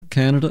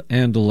Canada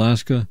and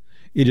Alaska.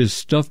 It is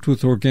stuffed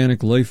with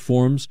organic life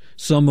forms,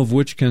 some of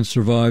which can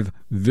survive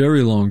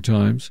very long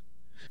times.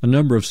 A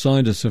number of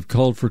scientists have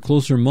called for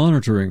closer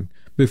monitoring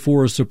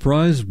before a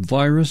surprise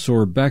virus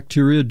or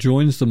bacteria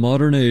joins the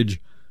modern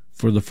age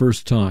for the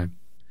first time.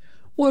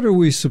 What are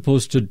we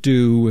supposed to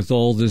do with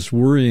all this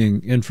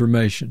worrying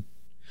information?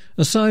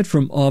 Aside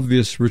from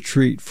obvious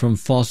retreat from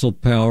fossil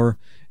power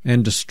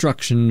and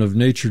destruction of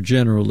nature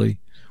generally,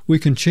 we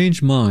can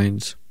change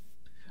minds.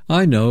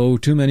 I know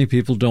too many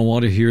people don't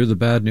want to hear the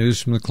bad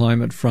news from the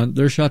climate front.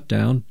 They're shut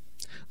down.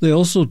 They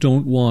also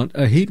don't want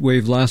a heat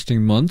wave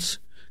lasting months,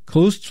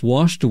 coasts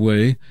washed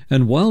away,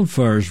 and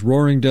wildfires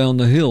roaring down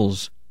the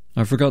hills.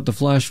 I forgot the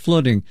flash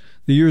flooding,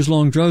 the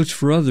years-long droughts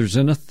for others,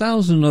 and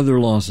 1,000 other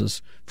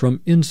losses,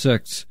 from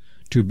insects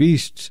to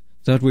beasts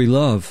that we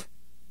love.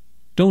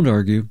 Don't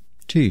argue.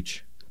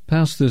 Teach.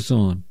 Pass this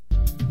on.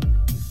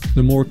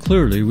 The more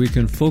clearly we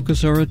can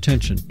focus our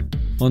attention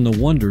on the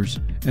wonders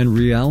and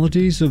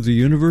realities of the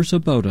universe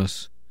about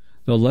us,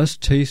 the less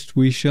taste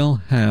we shall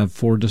have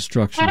for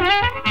destruction.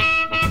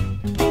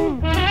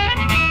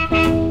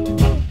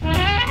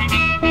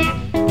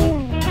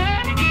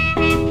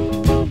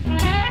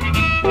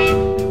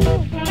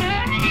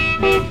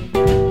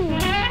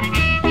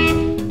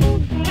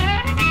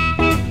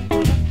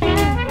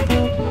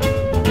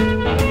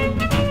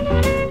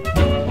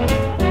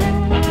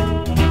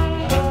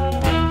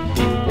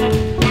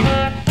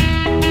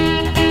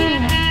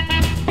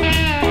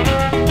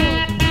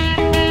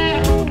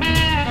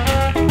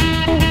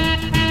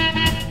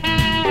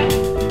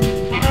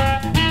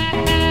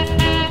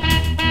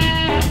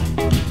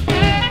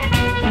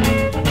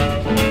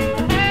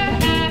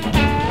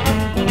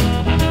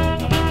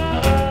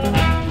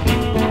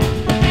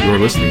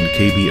 Listening to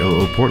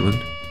KBOO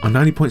Portland on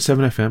 90.7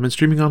 FM and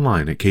streaming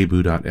online at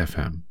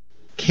kboo.fm.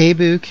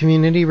 KBOO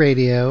Community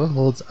Radio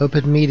holds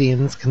open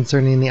meetings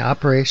concerning the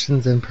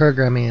operations and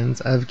programmings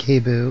of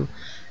KBOO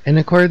in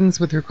accordance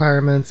with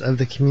requirements of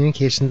the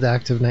Communications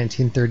Act of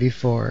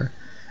 1934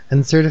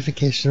 and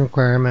certification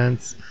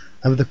requirements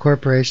of the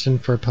Corporation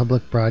for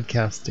Public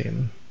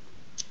Broadcasting.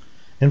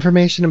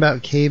 Information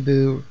about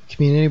KBOO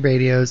Community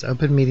Radio's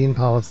open meeting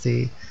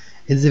policy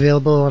is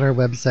available on our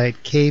website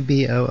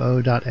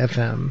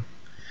kboo.fm.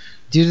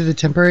 Due to the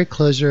temporary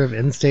closure of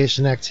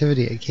in-station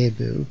activity at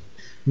KBOO,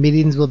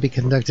 meetings will be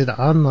conducted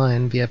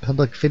online via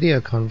public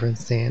video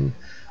conferencing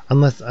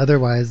unless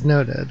otherwise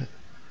noted.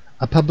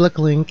 A public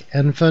link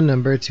and phone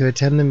number to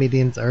attend the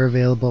meetings are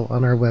available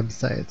on our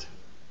website.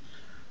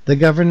 The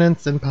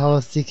Governance and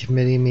Policy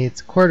Committee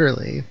meets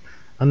quarterly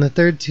on the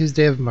third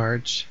Tuesday of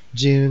March,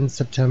 June,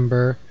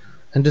 September,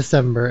 and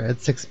December at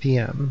 6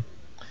 p.m.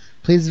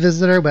 Please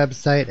visit our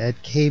website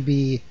at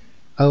kboo.fm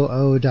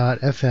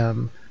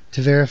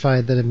to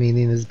verify that a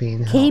meeting is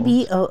being held.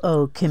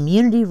 KBOO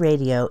Community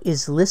Radio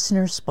is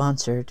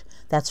listener-sponsored.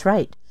 That's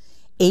right.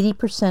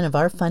 80% of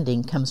our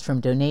funding comes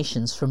from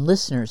donations from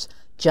listeners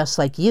just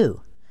like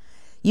you.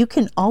 You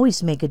can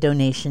always make a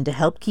donation to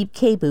help keep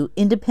KBOO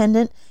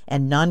independent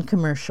and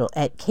non-commercial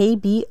at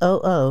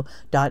kboo.fm/give.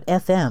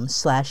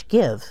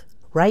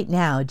 Right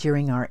now,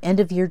 during our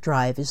end-of-year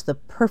drive, is the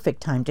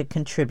perfect time to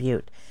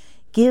contribute.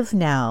 Give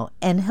now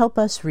and help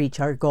us reach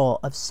our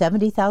goal of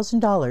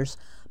 $70,000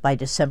 by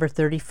December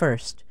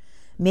 31st.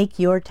 Make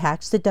your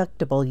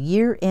tax-deductible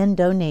year-end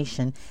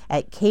donation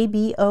at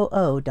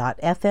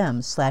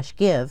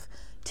kboo.fm/give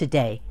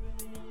today.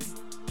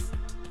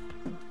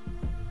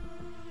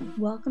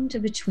 Welcome to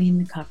Between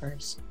the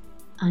Covers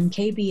on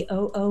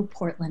KBOO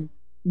Portland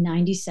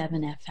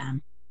 97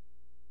 FM.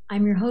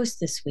 I'm your host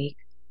this week,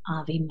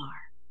 Avi Mar.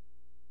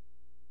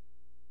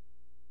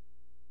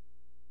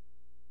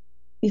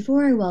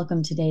 Before I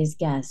welcome today's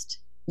guest,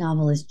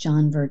 novelist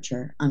John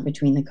Vercher on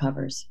Between the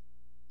Covers,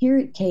 here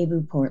at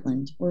KBOO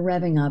Portland, we're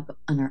revving up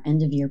on our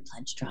end-of-year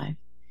pledge drive.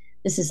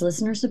 This is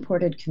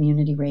listener-supported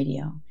community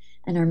radio,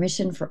 and our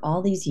mission for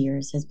all these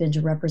years has been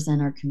to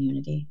represent our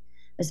community,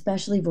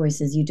 especially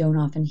voices you don't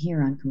often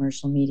hear on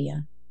commercial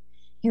media.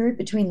 Here at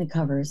Between the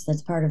Covers,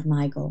 that's part of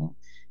my goal,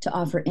 to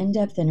offer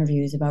in-depth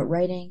interviews about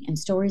writing and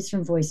stories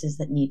from voices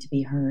that need to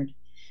be heard,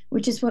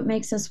 which is what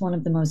makes us one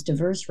of the most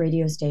diverse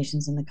radio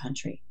stations in the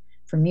country,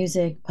 for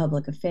music,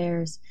 public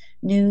affairs,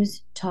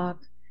 news,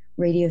 talk,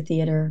 radio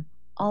theater,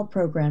 all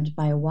programmed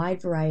by a wide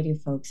variety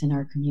of folks in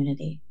our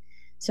community.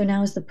 So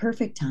now is the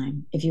perfect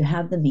time, if you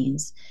have the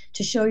means,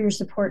 to show your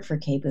support for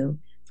KBOO,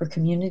 for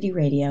community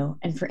radio,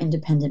 and for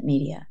independent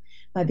media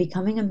by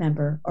becoming a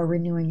member or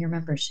renewing your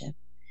membership.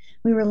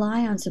 We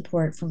rely on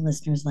support from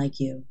listeners like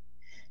you.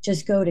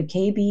 Just go to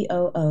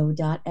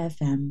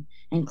kboo.fm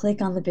and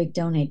click on the big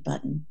donate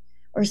button,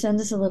 or send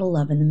us a little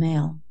love in the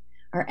mail.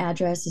 Our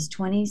address is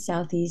 20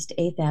 Southeast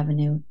 8th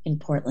Avenue in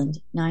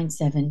Portland,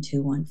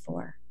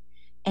 97214.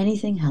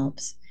 Anything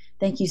helps.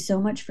 Thank you so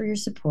much for your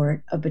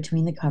support of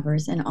Between the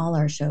Covers and all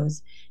our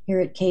shows here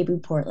at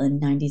KBOO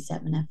Portland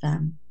 97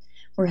 FM.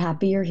 We're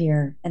happy you're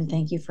here, and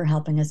thank you for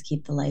helping us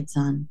keep the lights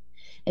on.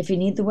 If you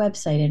need the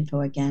website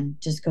info again,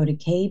 just go to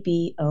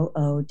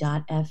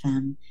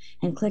kboo.fm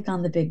and click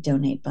on the big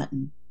donate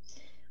button.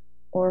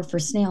 Or for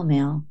snail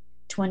mail,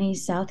 20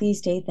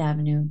 Southeast 8th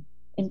Avenue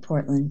in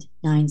Portland,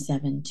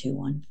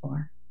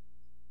 97214.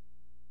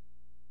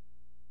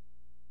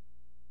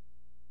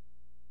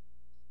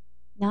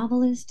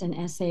 Novelist and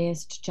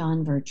essayist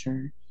John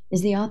Vercher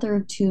is the author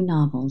of two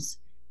novels,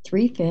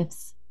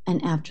 3/5 and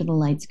After the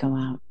Lights Go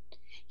Out.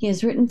 He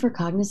has written for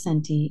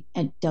Cognoscenti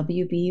at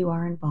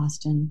WBUR in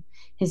Boston.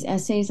 His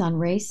essays on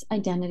race,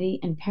 identity,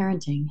 and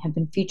parenting have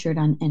been featured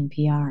on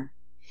NPR.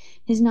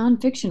 His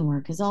nonfiction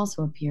work has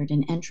also appeared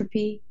in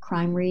Entropy,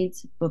 Crime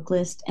Reads,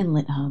 Booklist, and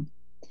LitHub.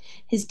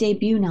 His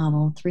debut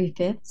novel,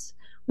 3/5,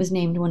 was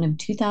named one of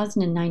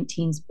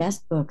 2019's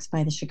best books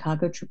by the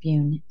Chicago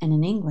Tribune and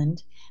in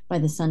England by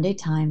the Sunday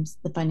Times,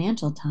 the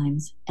Financial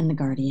Times, and the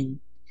Guardian.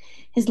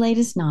 His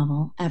latest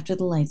novel, After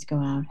the Lights Go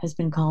Out, has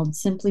been called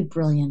simply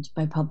brilliant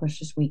by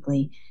Publishers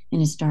Weekly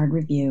in a starred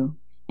review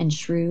and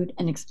shrewd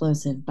and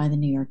explosive by the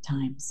New York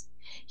Times.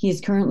 He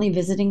is currently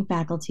visiting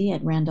faculty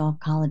at Randolph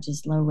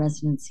College's Low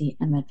Residency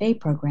MFA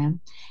program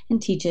and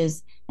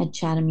teaches at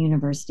Chatham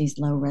University's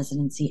Low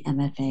Residency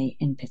MFA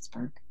in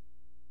Pittsburgh.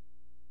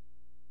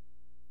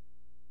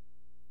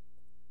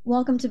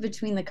 Welcome to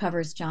Between the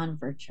Covers, John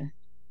Vercher.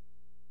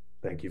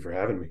 Thank you for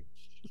having me.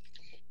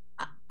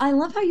 I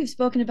love how you've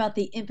spoken about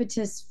the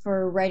impetus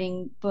for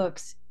writing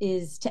books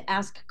is to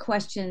ask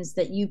questions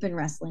that you've been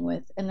wrestling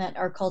with and that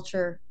our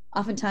culture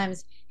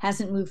oftentimes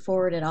hasn't moved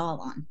forward at all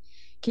on.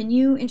 Can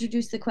you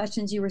introduce the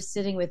questions you were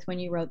sitting with when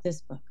you wrote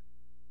this book?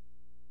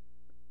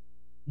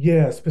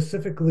 Yeah,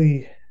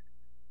 specifically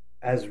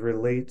as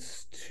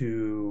relates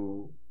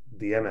to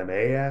the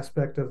MMA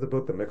aspect of the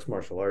book, the mixed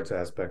martial arts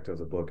aspect of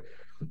the book,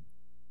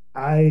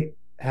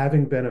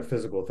 having been a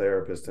physical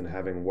therapist and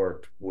having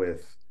worked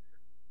with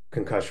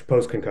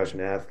post-concussion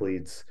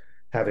athletes,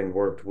 having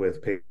worked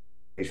with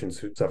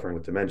patients suffering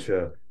with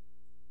dementia,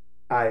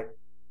 I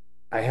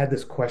had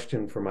this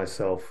question for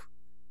myself,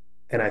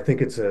 and I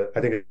think it's a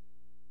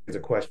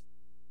question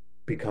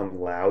become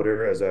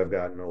louder as I've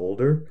gotten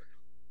older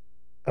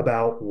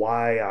about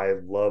why I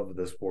love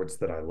the sports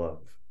that I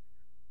love,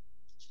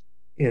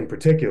 in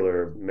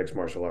particular mixed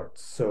martial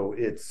arts. So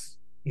it's,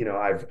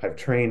 I've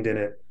trained in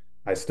it.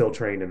 I still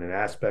train in an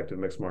aspect of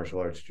mixed martial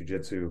arts,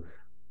 jiu-jitsu.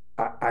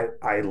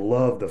 I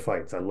love the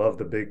fights. I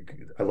love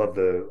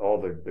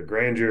all the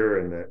grandeur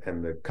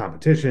and the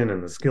competition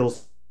and the skill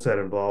set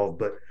involved.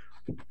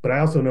 But I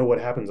also know what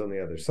happens on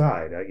the other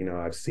side.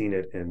 I've seen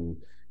it in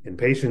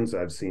patients.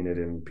 I've seen it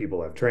in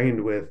people I've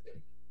trained with.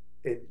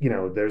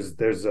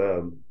 There's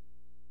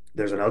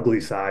an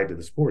ugly side to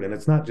the sport, and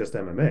it's not just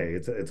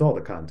MMA. It's all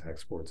the contact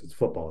sports. It's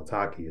football. It's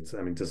hockey.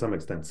 To some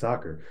extent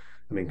soccer.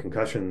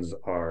 Concussions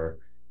are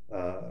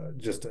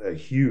just a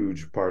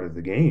huge part of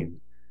the game,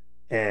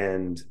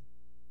 and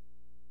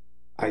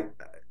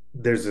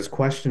there's this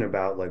question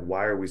about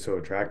why are we so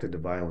attracted to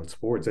violent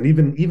sports, and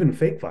even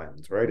fake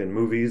violence, right? In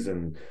movies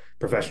and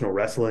professional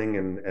wrestling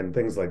and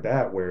things like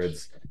that, where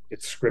it's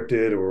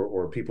scripted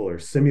or people are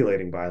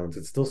simulating violence.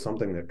 It's still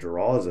something that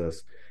draws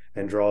us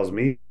and draws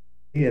me.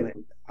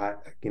 And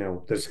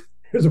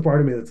there's a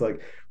part of me that's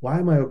like, why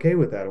am I okay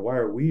with that? Or why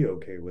are we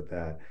okay with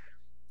that?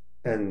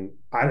 And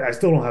I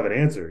still don't have an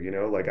answer,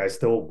 I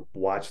still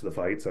watch the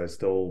fights. I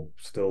still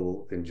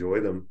enjoy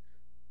them.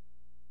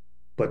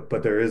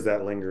 But there is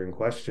that lingering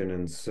question.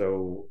 And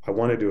so I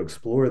wanted to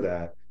explore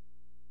that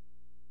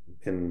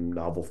in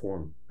novel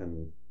form.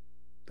 And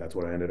that's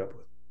what I ended up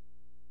with.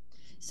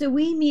 So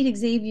we meet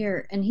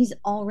Xavier, and he's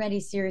already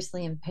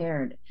seriously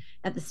impaired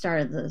at the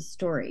start of the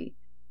story.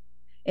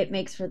 It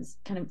makes for this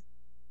kind of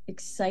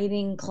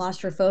exciting,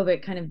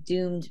 claustrophobic, kind of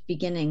doomed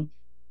beginning.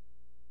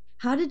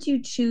 How did you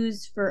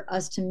choose for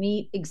us to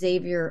meet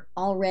Xavier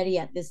already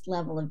at this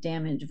level of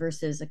damage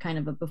versus a kind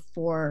of a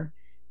before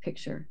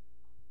picture?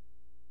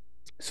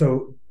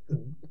 So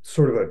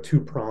sort of a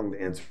two-pronged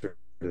answer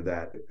to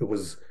that. It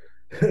was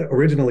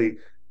originally,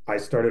 I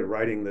started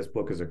writing this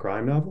book as a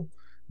crime novel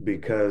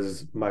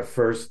because my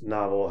first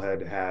novel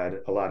had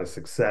a lot of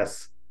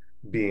success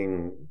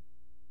being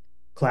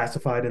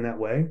classified in that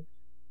way.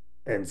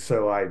 And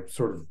so I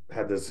sort of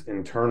had this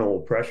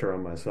internal pressure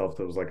on myself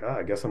that was like,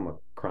 I guess I'm a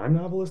crime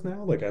novelist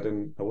now.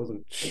 I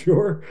wasn't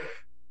sure.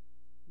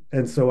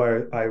 And so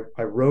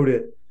I wrote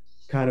it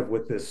kind of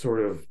with this sort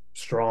of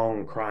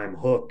strong crime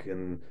hook,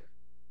 and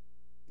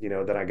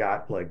then I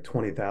got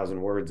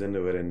 20,000 words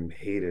into it and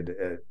hated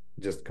it,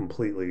 just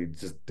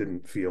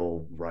didn't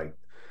feel right.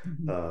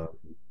 Mm-hmm.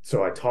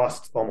 So I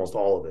tossed almost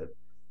all of it,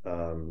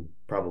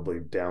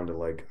 probably down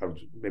to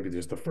maybe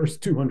just the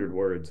first 200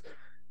 words,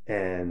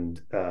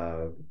 and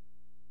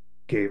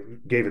gave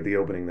it the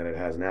opening that it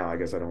has now. I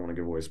guess I don't want to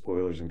give away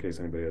spoilers in case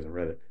anybody hasn't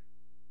read it.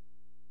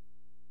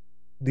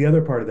 The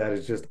other part of that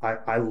is just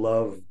I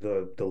love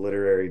the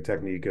literary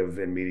technique of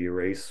in media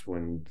res,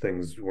 when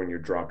you're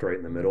dropped right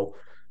in the middle.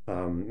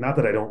 Not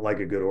that I don't like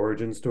a good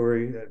origin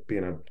story,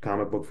 being a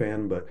comic book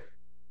fan, but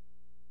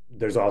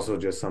there's also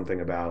just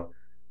something about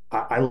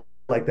I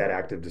like that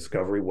active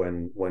discovery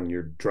when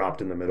you're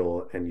dropped in the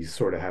middle and you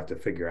sort of have to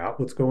figure out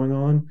what's going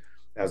on,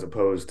 as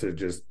opposed to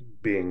just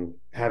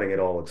having it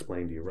all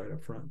explained to you right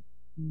up front.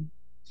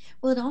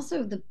 Well, it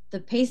also the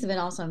pace of it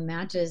also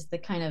matches the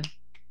kind of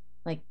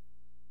like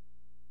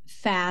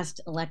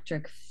fast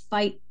electric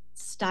fight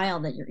style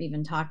that you're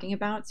even talking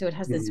about. So it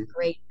has this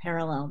great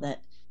parallel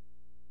that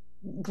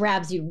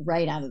grabs you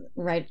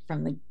right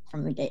from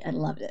the gate. I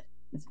loved it.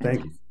 It's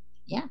fantastic. Thank you.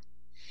 Yeah.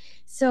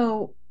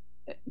 So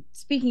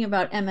speaking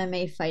about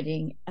MMA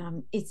fighting,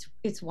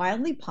 it's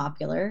wildly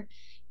popular,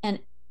 and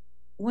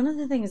one of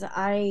the things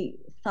I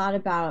thought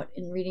about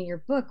in reading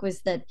your book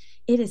was that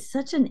it is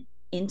such an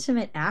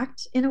intimate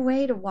act in a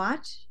way to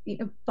watch.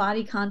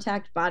 Body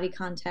contact, body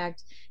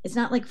contact. It's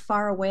not like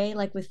far away,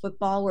 like with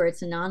football, where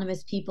it's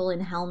anonymous people in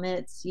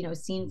helmets,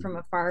 seen from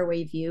a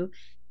faraway view.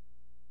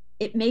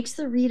 It makes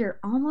the reader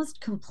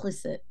almost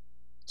complicit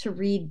to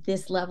read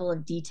this level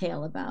of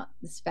detail about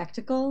the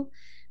spectacle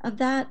of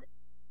that.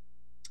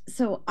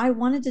 So I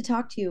wanted to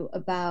talk to you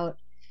about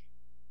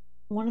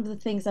one of the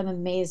things I'm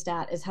amazed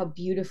at is how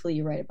beautifully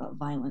you write about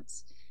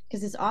violence,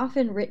 because it's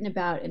often written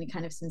about in a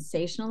kind of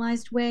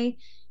sensationalized way.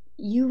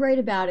 You write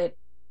about it,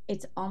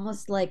 it's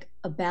almost like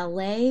a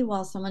ballet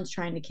while someone's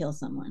trying to kill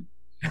someone.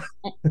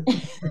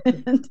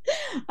 And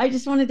I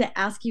just wanted to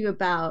ask you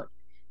about,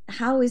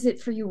 how is it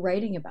for you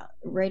writing about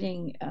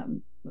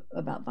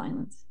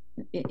violence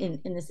in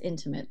this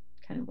intimate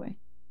kind of way?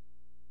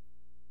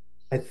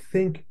 I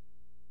think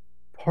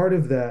part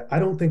of that, I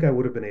don't think I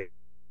would have been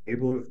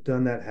able to have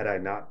done that had I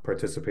not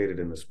participated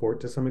in the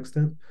sport to some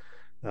extent.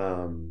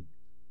 And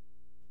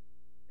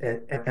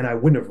I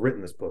wouldn't have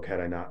written this book had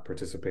I not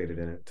participated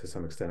in it to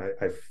some extent.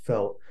 I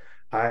felt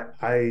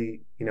I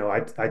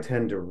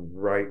tend to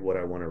write what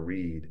I want to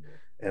read,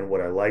 and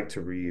what I like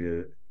to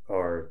read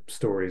are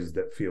stories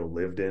that feel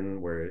lived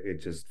in, where it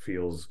just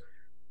feels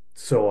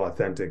so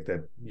authentic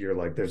that you're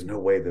like, there's no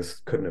way this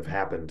couldn't have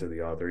happened to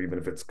the author, even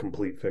if it's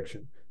complete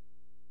fiction.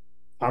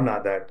 I'm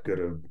not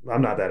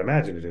that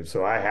imaginative,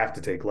 so I have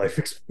to take life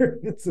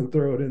experience and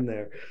throw it in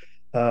there.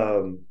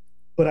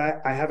 But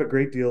I have a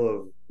great deal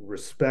of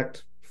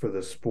respect for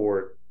the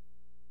sport,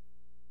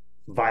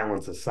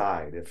 violence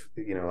aside. If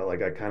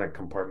like, I kind of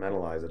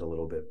compartmentalize it a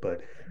little bit,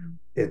 but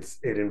it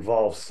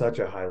involves such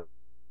a high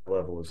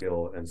level of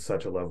skill and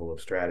such a level of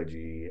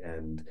strategy,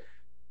 and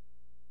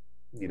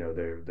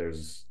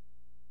there's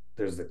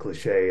the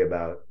cliche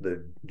about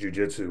the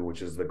jujitsu,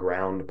 which is the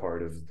ground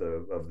part of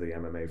the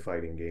MMA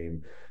fighting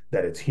game,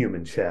 that it's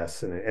human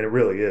chess, and it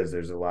really is.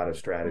 There's a lot of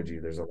strategy,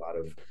 there's a lot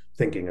of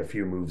thinking a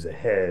few moves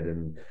ahead,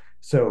 and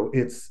so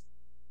it's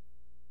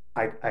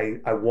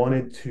I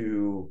wanted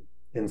to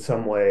in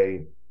some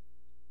way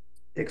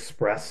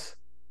express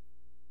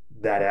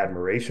that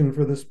admiration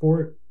for the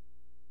sport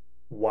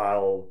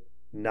while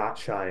not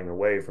shying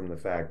away from the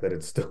fact that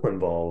it still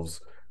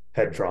involves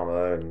head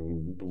trauma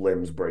and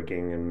limbs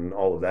breaking and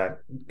all of that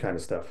kind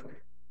of stuff.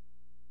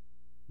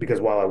 Because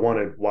while I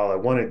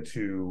wanted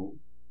to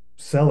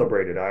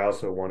celebrate it, I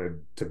also wanted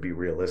to be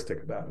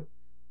realistic about it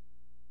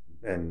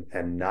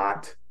and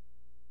not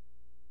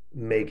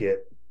make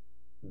it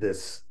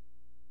this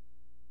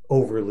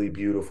overly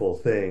beautiful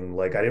thing.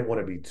 Like, I didn't want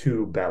to be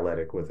too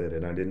balletic with it,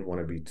 and I didn't want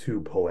to be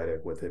too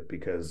poetic with it,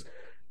 because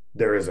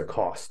there is a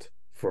cost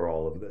for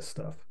all of this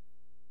stuff.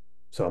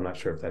 So I'm not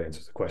sure if that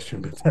answers the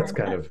question, but that's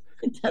kind of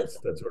that's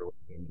sort of what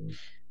I'm doing.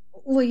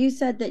 Well, you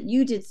said that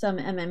you did some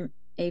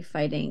MMA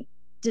fighting.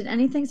 Did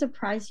anything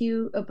surprise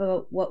you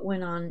about what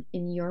went on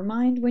in your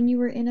mind when you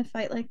were in a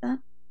fight like that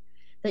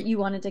you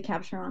wanted to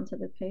capture onto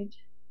the page?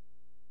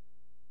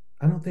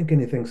 I don't think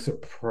anything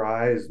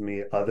surprised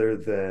me other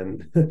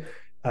than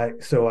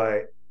I've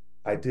only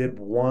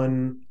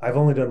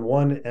done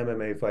one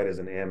MMA fight as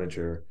an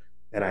amateur,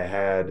 and I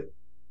had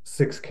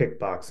 6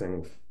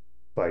 kickboxing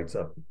fights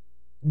up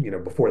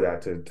before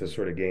that to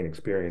sort of gain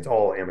experience,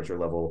 all amateur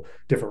level,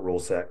 different rule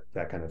set,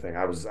 that kind of thing.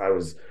 I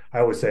always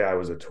say I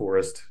was a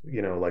tourist,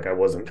 like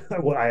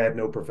I had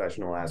no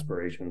professional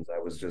aspirations. I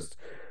was just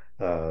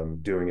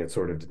doing it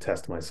sort of to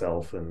test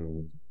myself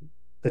and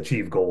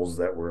achieve goals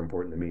that were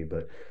important to me.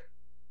 But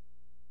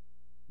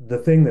the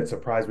thing that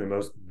surprised me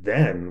most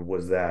then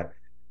was that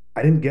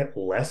I didn't get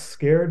less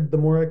scared the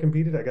more I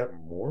competed. I got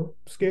more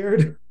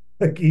scared.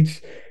 Like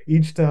each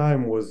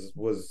time was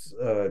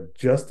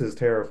just as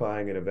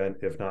terrifying an event,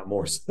 if not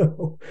more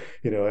so.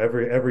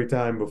 Every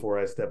time before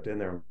I stepped in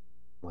there, I'm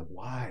like,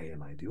 why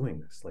am I doing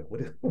this? Like,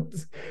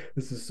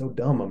 this is so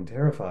dumb. I'm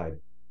terrified.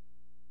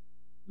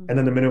 And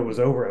then the minute it was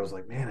over, I was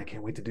like, man, I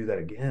can't wait to do that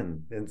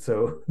again. And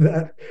so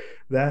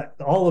that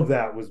all of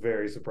that was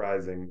very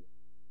surprising.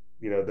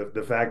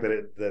 The fact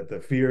that the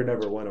fear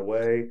never went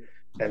away,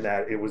 and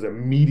that it was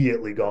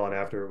immediately gone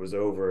after it was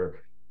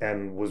over,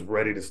 and was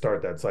ready to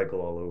start that cycle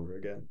all over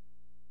again.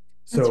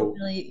 That's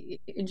really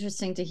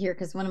interesting to hear,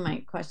 because one of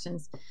my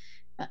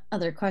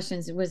other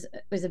questions was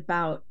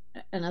about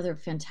another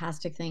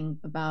fantastic thing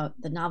about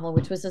the novel,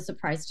 which was a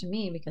surprise to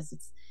me because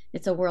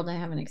it's a world I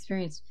haven't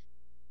experienced,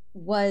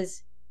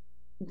 was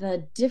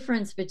the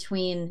difference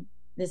between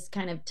this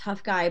kind of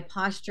tough guy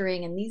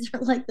posturing, and these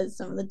are like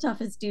some of the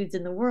toughest dudes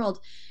in the world,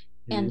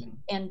 and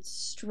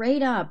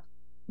straight up,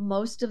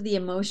 most of the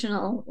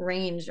emotional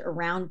range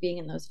around being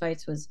in those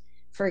fights was,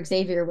 for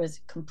Xavier,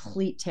 was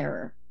complete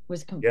terror,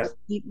 was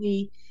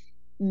completely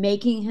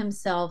making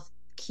himself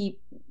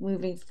keep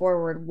moving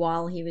forward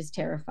while he was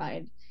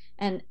terrified.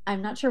 And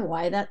I'm not sure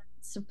why that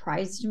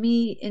surprised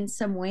me in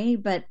some way,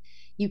 but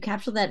you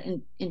capture that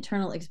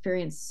internal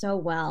experience so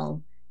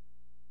well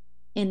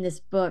in this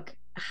book.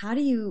 How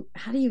do you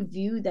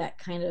view that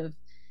kind of,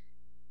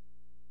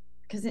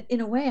 because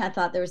in a way I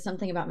thought there was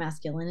something about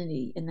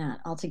masculinity in that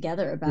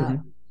altogether,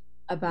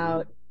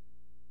 about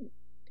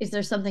is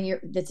there something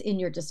that's in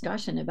your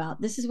discussion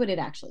about this is what it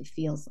actually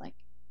feels like?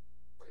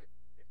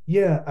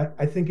 Yeah,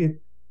 I think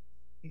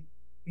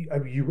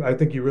I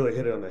think you really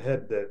hit it on the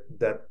head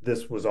that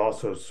this was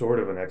also sort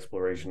of an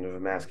exploration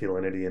of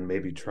masculinity and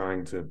maybe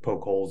trying to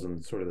poke holes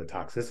in sort of the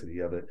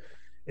toxicity of it,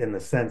 in the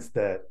sense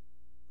that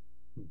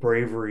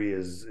bravery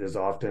is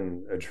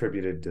often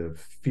attributed to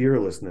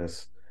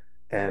fearlessness,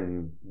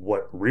 and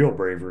what real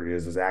bravery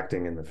is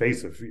acting in the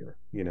face of fear.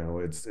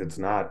 It's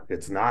not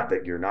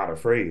that you're not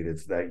afraid,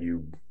 it's that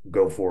you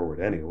go forward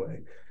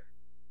anyway.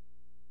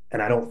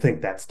 And I don't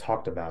think that's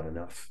talked about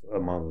enough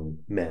among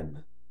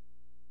men.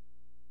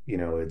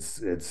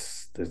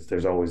 It's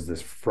there's always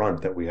this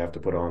front that we have to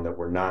put on that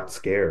we're not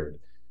scared.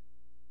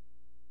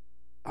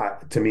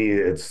 To me,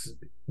 it's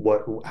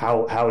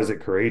how is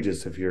it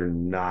courageous if you're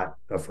not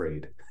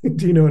afraid?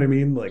 Do you know what I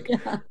mean? Like,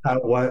 Yeah.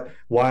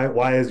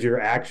 why is your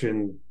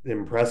action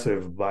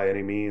impressive by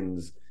any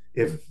means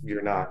if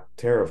you're not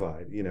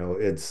terrified?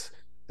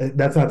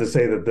 That's not to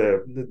say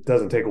that it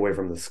doesn't take away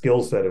from the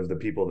skill set of the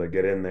people that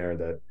get in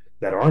there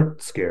that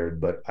aren't scared.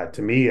 But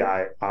to me,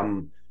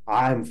 I'm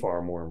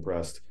far more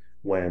impressed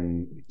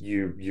when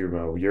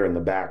you're in the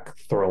back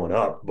throwing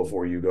up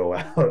before you go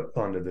out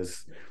onto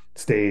this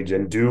stage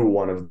and do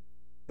one of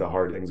the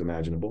hard things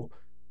imaginable.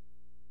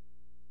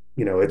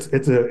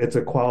 It's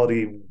a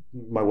quality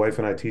my wife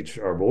and I teach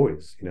our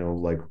boys,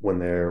 like when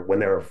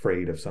they're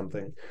afraid of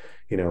something,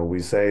 we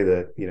say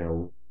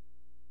that,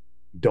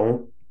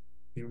 don't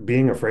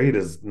being afraid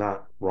is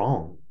not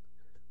wrong,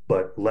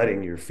 but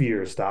letting your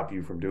fear stop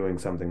you from doing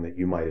something that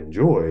you might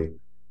enjoy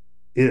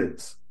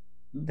is.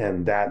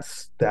 And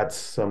that's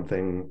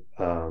something,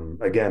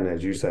 again,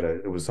 as you said,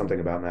 it was something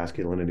about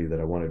masculinity that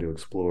I wanted to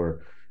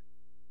explore,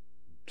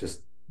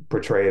 just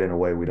portray it in a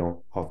way we don't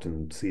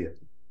often see it.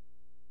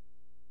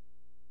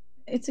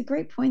 It's a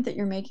great point that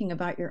you're making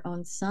about your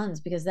own sons,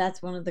 because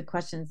that's one of the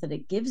questions that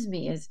it gives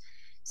me is,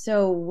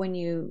 so when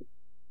you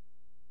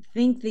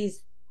think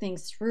these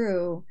things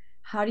through,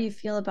 how do you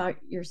feel about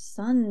your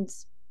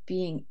sons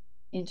being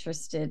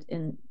interested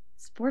in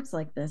sports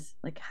like this?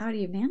 Like, how do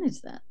you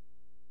manage that?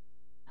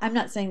 I'm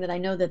not saying that I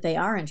know that they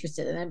are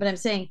interested in it, but I'm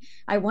saying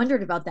I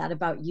wondered about that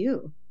about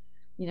you.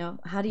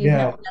 How do you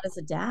handle that as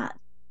a dad?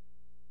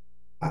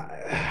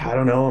 I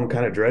don't know. I'm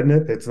kind of dreading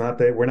it. It's not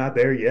there. We're not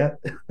there yet.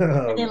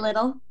 Are they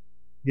little?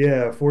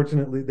 Yeah,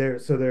 fortunately, they're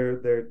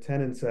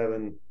 10 and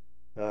 7.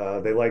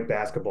 They like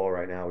basketball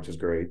right now, which is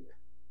great.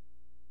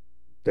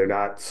 They're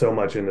not so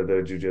much into the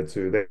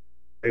jujitsu.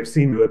 They've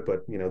seen it,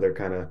 but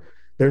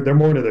they're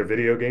more into their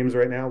video games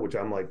right now, which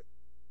I'm like,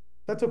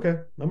 that's okay.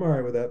 I'm all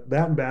right with that.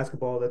 That and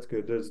basketball, that's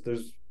good.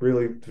 There's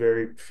really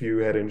very few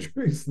head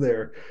injuries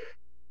there.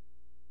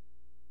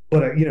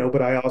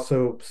 But I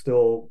also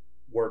still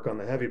work on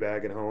the heavy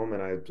bag at home,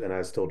 and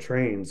I still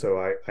train, so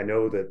I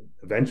know that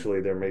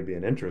eventually there may be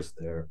an interest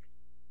there,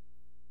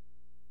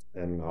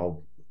 and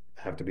I'll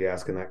have to be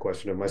asking that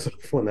question of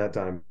myself when that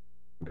time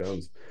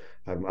comes.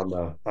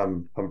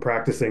 I'm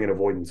practicing an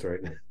avoidance right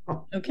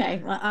now. Okay,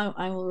 well,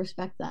 I will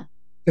respect that.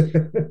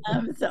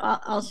 So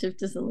I'll shift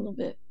this a little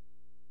bit.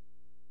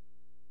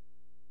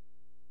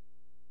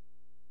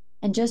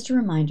 And just a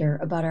reminder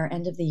about our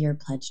end of the year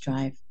pledge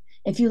drive.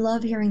 If you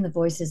love hearing the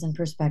voices and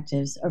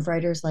perspectives of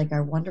writers like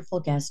our wonderful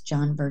guest,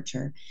 John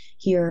Vircher,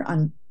 here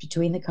on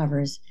Between the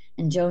Covers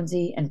and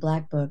Jonesy and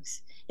Black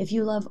Books, if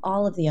you love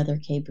all of the other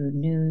KBOO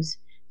news,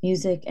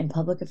 music, and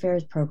public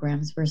affairs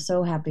programs we're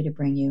so happy to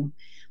bring you,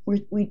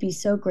 we'd be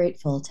so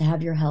grateful to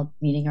have your help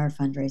meeting our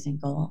fundraising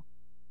goal.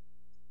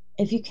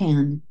 If you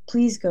can,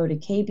 please go to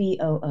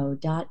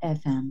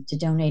kboo.fm to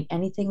donate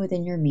anything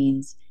within your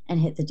means and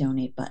hit the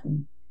donate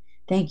button.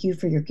 Thank you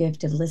for your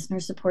gift of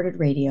listener-supported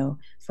radio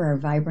for our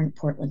vibrant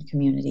Portland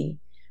community.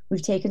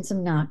 We've taken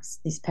some knocks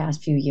these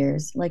past few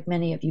years, like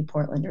many of you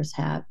Portlanders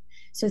have,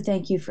 so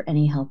thank you for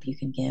any help you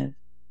can give.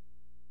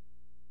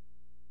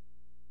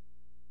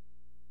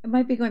 It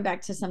might be going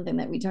back to something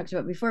that we talked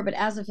about before, but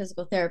as a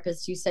physical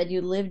therapist, you said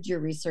you lived your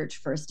research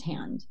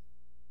firsthand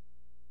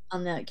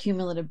on the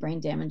cumulative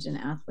brain damage in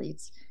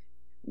athletes.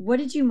 What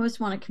did you most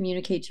want to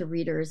communicate to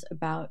readers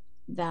about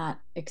that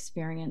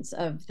experience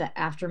of the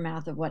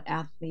aftermath of what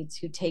athletes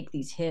who take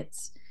these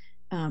hits,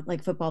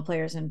 like football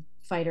players and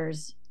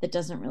fighters, that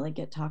doesn't really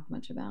get talked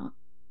much about?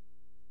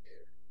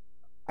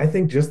 I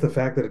think just the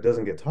fact that it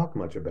doesn't get talked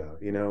much about,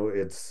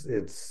 it's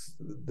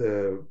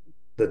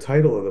the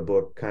title of the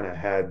book kind of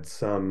had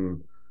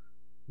some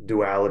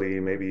duality,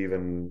 maybe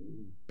even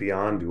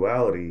beyond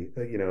duality.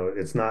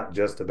 It's not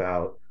just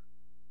about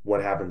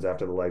what happens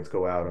after the lights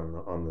go out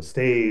on the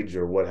stage,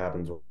 or what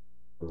happens with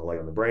the light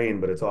on the brain,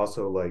 but it's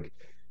also like,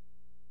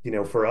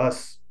 for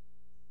us,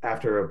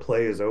 after a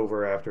play is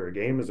over, after a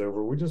game is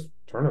over, we just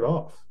turn it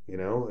off.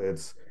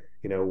 It's,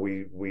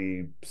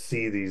 we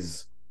see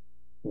these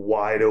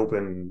wide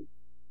open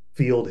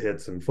field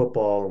hits in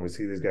football, and we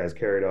see these guys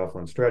carried off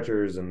on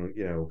stretchers, and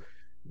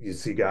you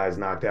see guys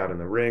knocked out in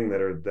the ring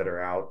that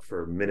are out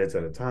for minutes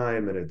at a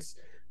time, and it's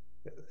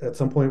at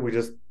some point we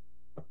just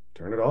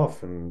turn it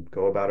off and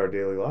go about our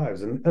daily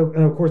lives. And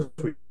of course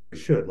we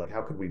should. Like,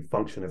 how could we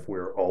function if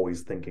we're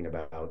always thinking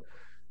about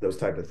those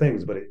type of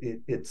things? But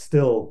it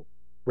still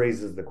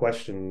raises the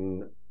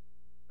question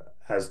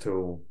as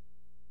to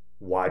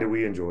why do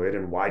we enjoy it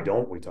and why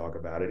don't we talk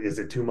about it? Is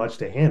it too much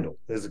to handle?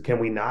 Can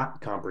we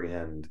not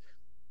comprehend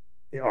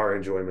our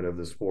enjoyment of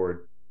the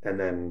sport and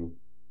then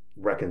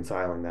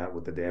reconciling that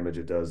with the damage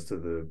it does to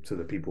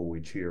the people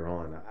we cheer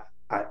on?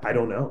 I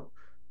don't know.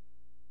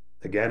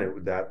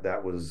 Again,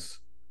 that was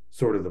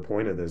sort of the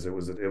point of this. It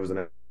was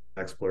an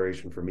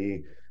exploration for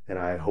me, and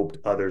I hoped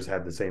others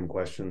had the same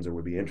questions or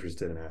would be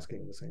interested in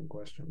asking the same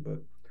question.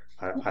 But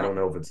I don't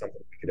know if it's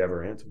something we could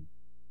ever answer.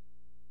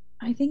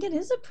 I think it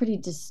is a pretty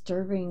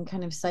disturbing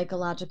kind of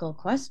psychological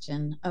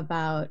question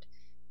about,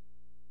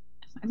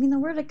 I mean, the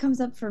word that comes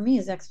up for me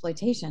is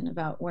exploitation,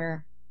 about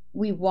where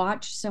we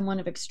watch someone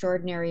of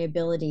extraordinary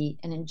ability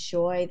and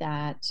enjoy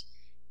that,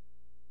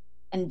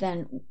 and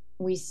then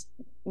we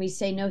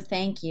say no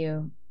thank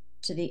you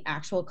to the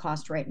actual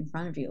cost right in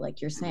front of you.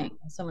 Like you're saying,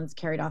 someone's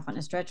carried off on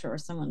a stretcher, or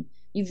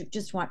you've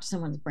just watched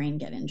someone's brain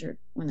get injured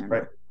when they're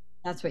right. Not.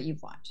 That's what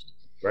you've watched.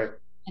 Right.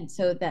 And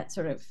so that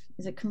sort of,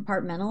 is it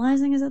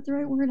compartmentalizing? Is that the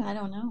right word? I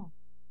don't know.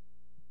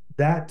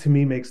 That to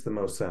me makes the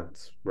most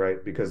sense,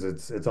 right? Because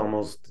it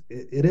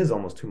is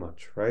almost too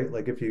much, right?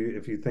 Like if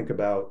you think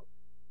about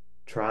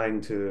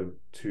trying to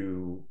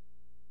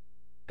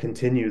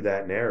continue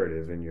that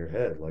narrative in your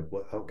head, like,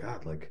 what, oh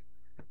God, like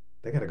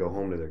they got to go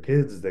home to their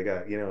kids. They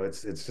got,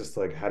 it's just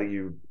like, how do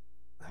you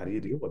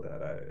deal with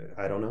that?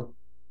 I don't know.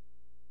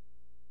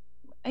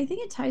 I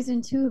think it ties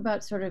in too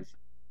about sort of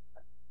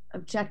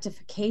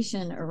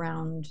objectification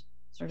around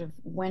sort of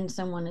when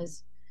someone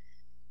is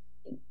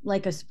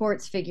like a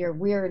sports figure,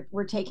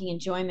 we're taking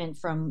enjoyment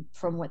from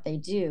what they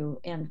do.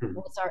 And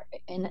what's our,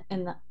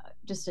 and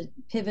just to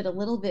pivot a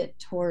little bit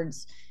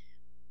towards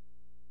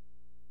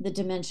the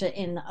dementia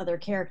in the other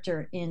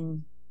character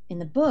in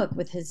the book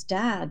with his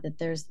dad, that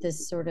there's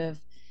this sort of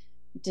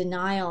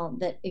denial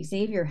that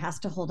Xavier has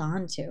to hold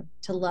on to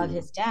love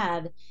his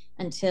dad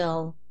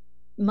until,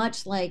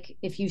 much like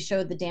if you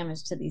showed the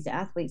damage to these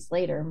athletes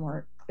later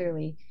more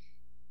clearly,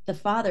 the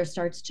father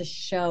starts to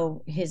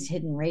show his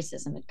hidden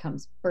racism. It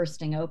comes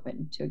bursting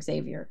open to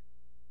Xavier.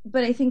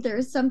 But I think there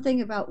is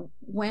something about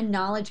when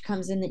knowledge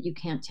comes in that you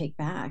can't take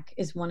back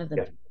is one of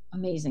the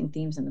amazing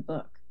themes in the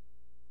book.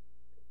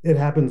 It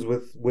happens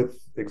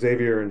with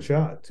Xavier and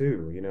Schott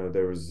too.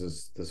 There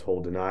was this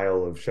whole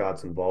denial of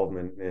Schott's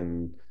involvement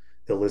in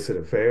illicit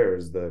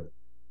affairs that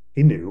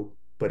he knew,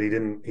 but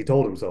he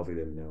told himself he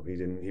didn't know.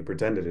 He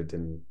pretended it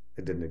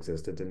didn't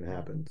exist. It didn't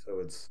happen. So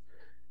it's,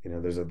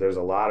 there's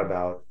a lot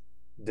about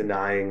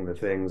denying the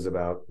things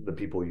about the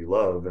people you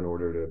love in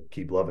order to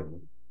keep loving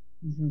them.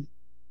 Mm-hmm.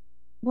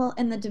 Well,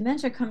 and the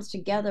dementia comes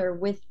together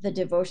with the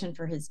devotion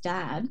for his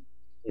dad,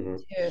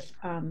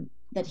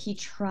 that he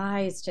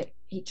tries to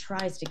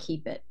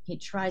keep it. He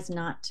tries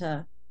not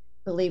to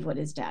believe what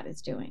his dad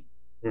is doing.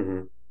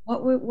 Mm-hmm.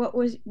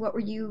 What were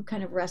you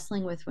kind of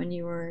wrestling with when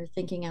you were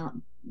thinking out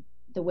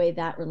the way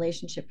that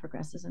relationship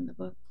progresses in the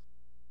book?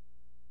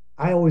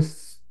 I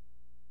always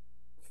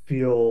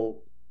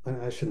feel,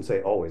 I shouldn't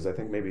say always, I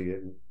think maybe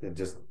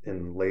just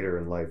in later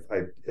in life,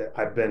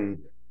 I've been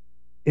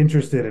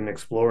interested in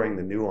exploring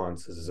the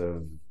nuances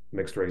of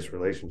mixed race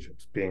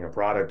relationships, being a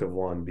product of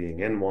one, being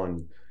in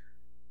one.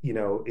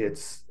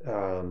 It's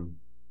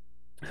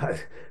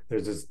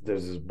there's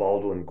this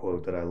Baldwin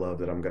quote that I love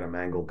that I'm going to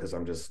mangle because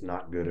I'm just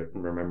not good at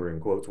remembering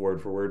quotes word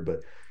for word,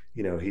 but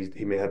he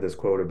had this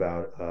quote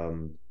about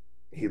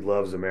he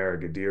loves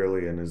America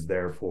dearly and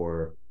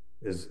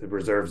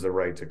reserves the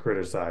right to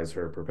criticize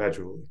her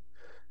perpetually.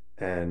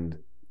 And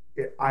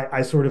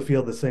I sort of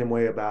feel the same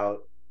way about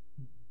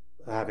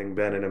having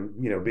been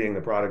in being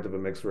the product of a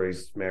mixed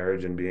race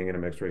marriage and being in a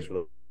mixed race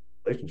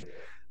relationship.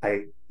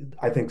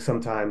 I think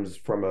sometimes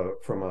from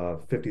a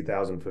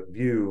 50,000 foot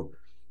view,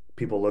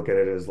 people look at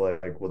it as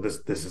like, well,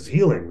 this is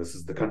healing. This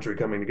is the country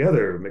coming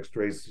together. Mixed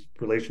race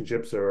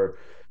relationships are,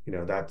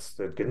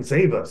 that can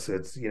save us.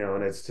 It's,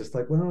 and it's just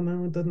like, well,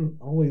 no, it doesn't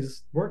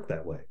always work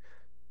that way.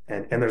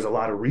 And there's a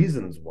lot of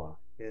reasons why.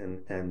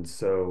 And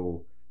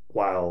so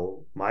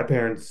while my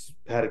parents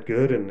had it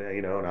good and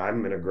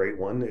I'm in a great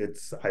one,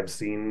 I've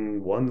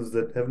seen ones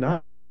that have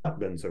not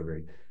been so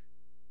great.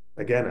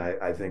 Again,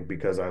 I think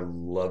because I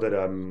love it,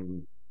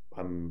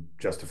 I'm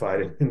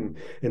justified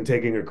in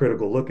taking a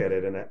critical look at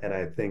it. And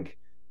I think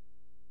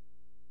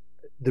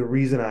the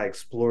reason I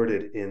explored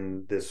it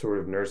in this sort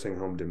of nursing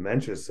home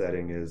dementia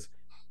setting is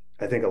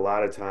I think a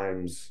lot of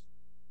times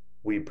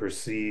we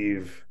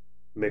perceive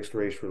mixed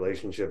race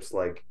relationships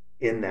like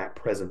in that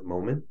present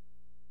moment,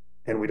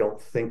 and we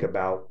don't think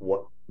about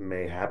what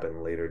may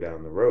happen later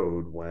down the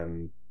road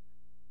when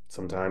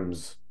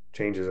sometimes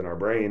changes in our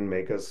brain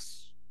make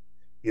us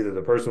either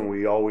the person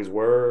we always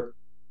were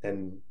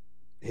and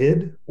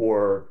hid,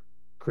 or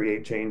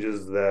create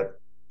changes that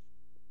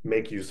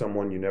make you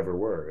someone you never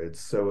were.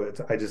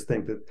 I just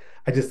think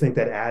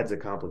that adds a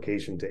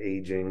complication to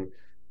aging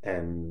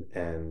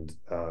and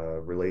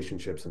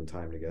relationships and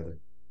time together.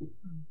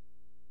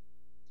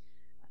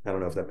 I don't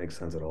know if that makes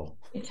sense at all.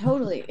 It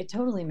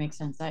totally makes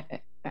sense. I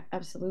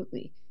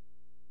absolutely.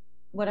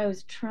 What I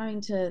was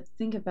trying to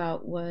think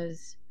about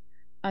was,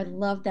 I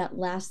love that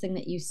last thing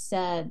that you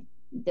said.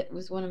 That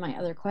was one of my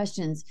other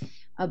questions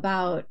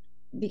about,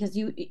 because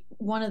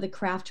one of the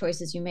craft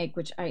choices you make,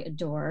 which I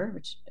adore,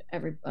 which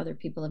every other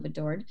people have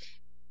adored,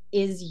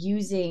 is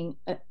using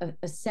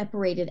a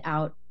separated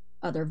out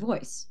other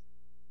voice,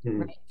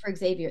 right? For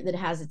Xavier, that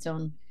has its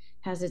own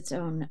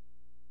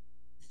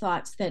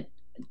thoughts that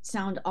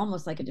sound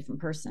almost like a different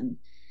person.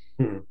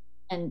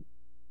 And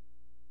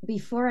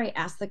before I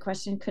ask the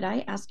question, could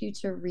I ask you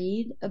to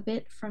read a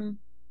bit from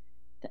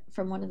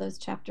one of those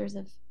chapters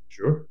of?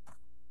 Sure.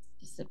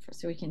 Just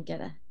so we can get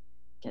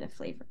a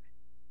flavor.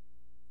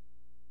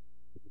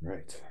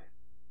 Right.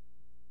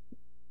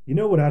 You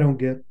know what I don't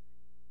get?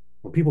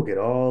 When people get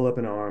all up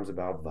in arms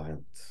about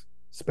violence,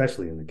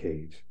 especially in the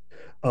cage.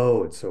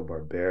 Oh, it's so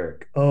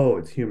barbaric. Oh,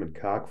 it's human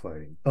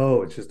cockfighting.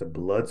 Oh, it's just a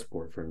blood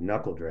sport for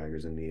knuckle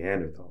draggers and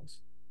Neanderthals.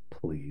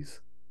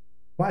 Please.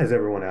 Why is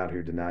everyone out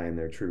here denying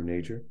their true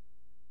nature?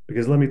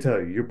 Because let me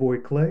tell you, your boy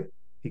Clay,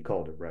 he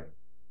called it right.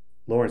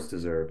 Lawrence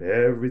deserved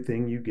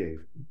everything you gave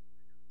him.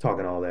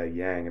 Talking all that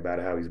yang about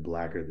how he's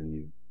blacker than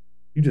you.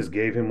 You just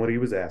gave him what he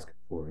was asking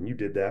for, and you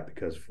did that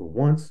because for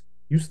once,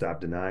 you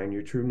stopped denying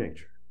your true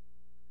nature.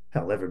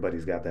 Hell,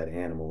 everybody's got that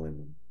animal in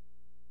them.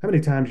 How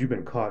many times you've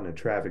been caught in a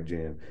traffic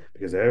jam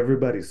because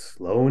everybody's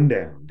slowing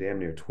down, damn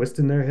near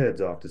twisting their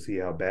heads off to see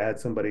how bad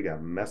somebody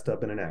got messed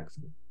up in an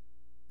accident?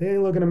 They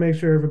ain't looking to make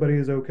sure everybody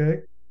is okay.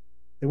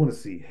 They want to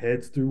see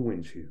heads through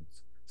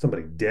windshields,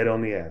 somebody dead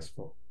on the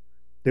asphalt.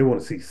 They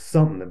want to see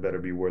something that better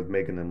be worth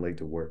making them late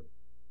to work.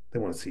 They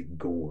want to see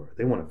gore.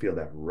 They want to feel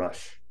that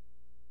rush.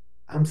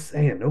 I'm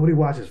saying nobody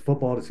watches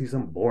football to see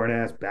some boring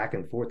ass back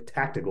and forth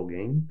tactical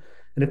game.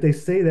 And if they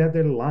say that,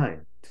 they're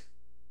lying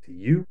to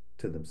you,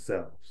 to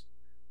themselves.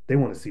 They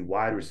want to see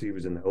wide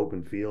receivers in the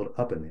open field,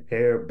 up in the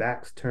air,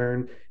 backs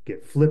turned,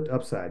 get flipped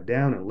upside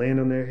down and land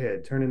on their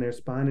head, turning their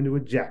spine into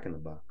a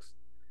jack-in-the-box.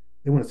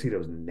 They want to see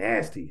those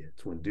nasty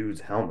hits when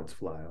dudes' helmets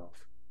fly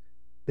off.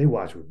 They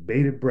watch with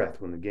bated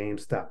breath when the game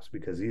stops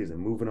because he isn't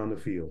moving on the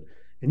field.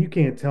 And you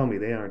can't tell me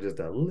they aren't just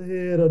a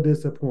little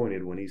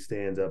disappointed when he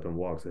stands up and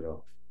walks it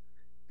off.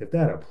 If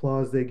that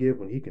applause they give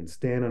when he can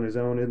stand on his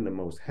own isn't the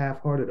most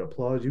half-hearted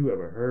applause you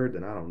ever heard,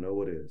 then I don't know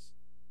what is.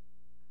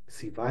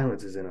 See,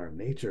 violence is in our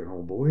nature,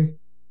 homeboy.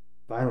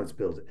 Violence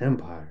builds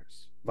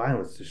empires.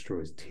 Violence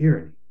destroys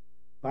tyranny.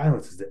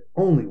 Violence is the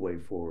only way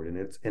forward, and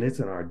it's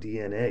in our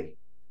DNA.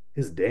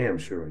 It's damn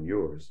sure in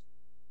yours.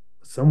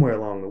 But somewhere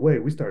along the way,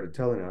 we started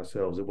telling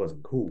ourselves it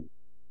wasn't cool,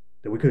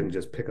 that we couldn't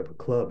just pick up a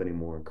club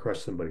anymore and crush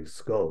somebody's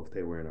skull if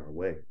they were in our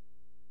way.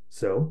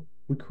 So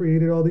we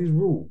created all these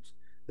rules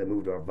that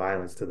moved our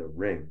violence to the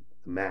ring,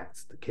 the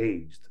mats, the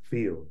cage, the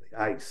field,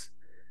 the ice.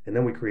 And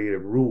then we created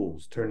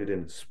rules, turned it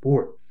into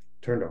sport,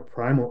 turned our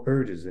primal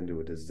urges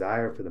into a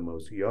desire for the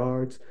most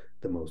yards,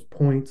 the most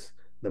points,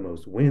 the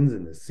most wins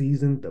in the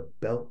season, the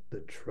belt,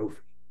 the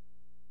trophy.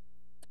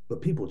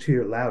 But people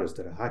cheer loudest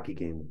at a hockey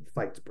game when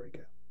fights break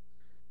out.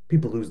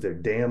 People lose their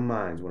damn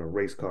minds when a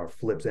race car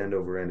flips end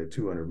over end at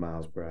 200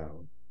 miles per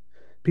hour.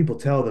 People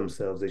tell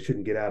themselves they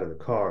shouldn't get out of the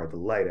car at the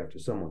light after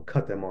someone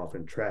cut them off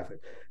in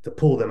traffic, to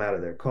pull them out of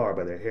their car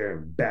by their hair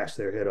and bash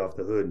their head off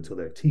the hood until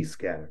their teeth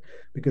scatter,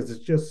 because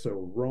it's just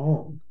so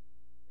wrong.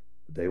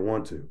 But they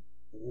want to.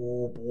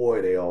 Oh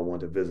boy, they all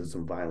want to visit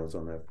some violence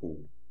on that fool.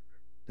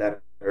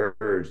 That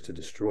urge to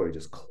destroy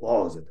just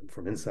claws at them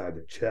from inside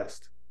their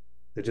chest.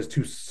 They're just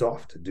too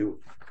soft to do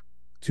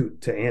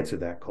it, to answer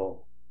that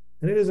call.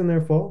 And it isn't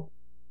their fault.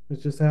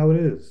 It's just how it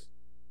is.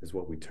 It's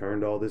what we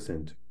turned all this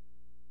into.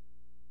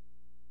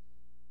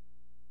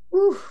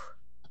 Oof.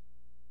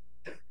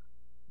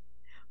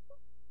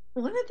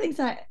 One of the things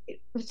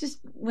it was just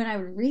when I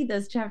would read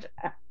those chapters,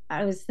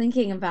 I was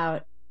thinking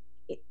about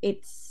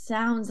it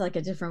sounds like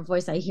a different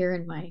voice I hear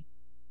in my,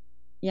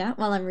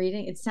 while I'm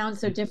reading. It sounds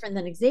so different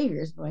than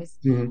Xavier's voice.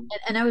 Mm-hmm.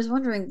 And I was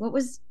wondering,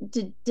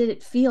 did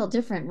it feel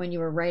different when you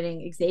were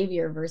writing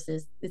Xavier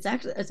versus, it's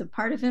a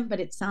part of him, but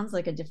it sounds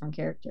like a different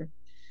character.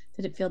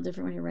 Did it feel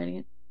different when you're writing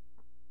it?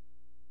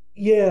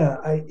 Yeah,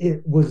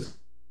 it was,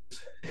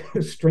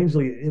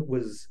 strangely, it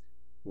was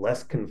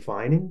less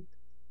confining.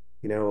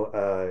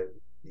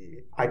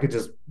 I could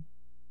just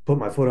put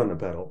my foot on the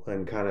pedal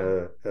and kind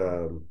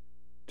of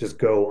just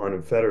go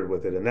unfettered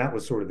with it. And that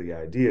was sort of the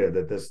idea,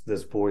 that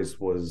this voice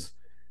was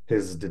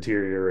his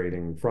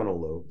deteriorating frontal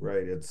lobe,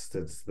 right? It's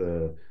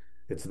the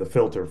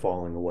filter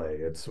falling away.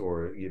 It's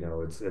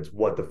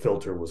what the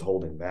filter was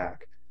holding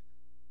back.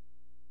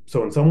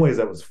 So in some ways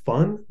that was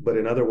fun, but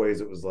in other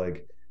ways it was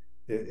like,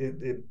 it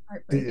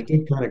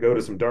did kind of go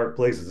to some dark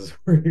places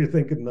where you're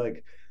thinking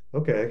like,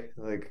 okay,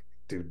 like,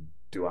 dude,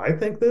 do I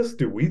think this?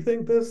 Do we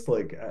think this?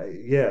 Like,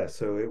 yeah.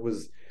 So it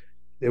was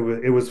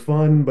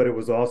fun, but it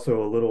was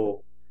also a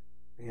little,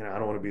 I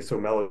don't want to be so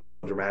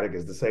melodramatic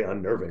as to say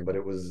unnerving, but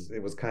it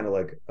was kind of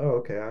like, oh,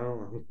 okay, I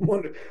don't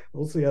wonder,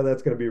 we'll see how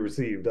that's going to be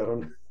received. I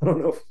don't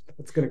know if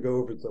that's going to go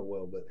over so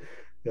well, but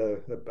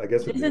I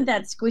guess isn't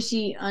that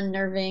squishy,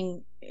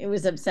 unnerving? It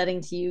was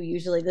upsetting to you.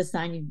 Usually, the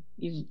sign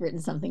you've written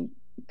something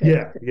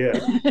good. Yeah.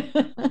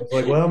 It's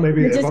like, well,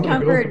 maybe if I'm going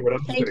to go for it,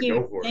 I'm just going to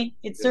go for it.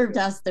 It served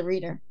us, the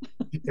reader.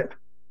 Yeah.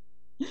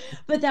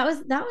 But that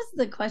was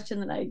the question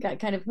that I got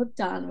kind of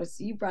hooked on.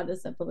 Was you brought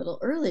this up a little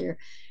earlier?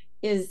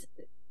 And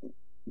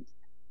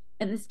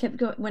this kept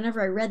going. Whenever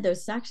I read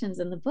those sections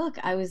in the book,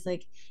 I was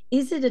like,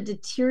 is it a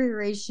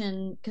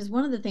deterioration? Because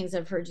one of the things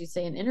I've heard you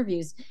say in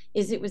interviews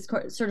is it was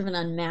sort of an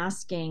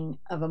unmasking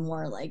of a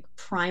more like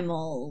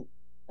primal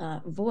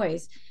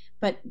voice.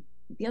 But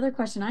the other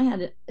question I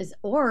had is,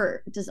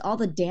 or does all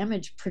the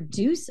damage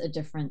produce a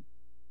different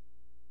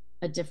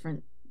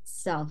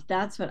self?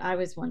 That's what I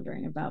was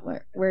wondering about,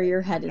 where your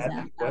head is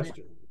at.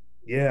 Question.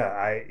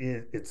 Yeah,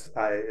 it's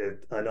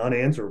an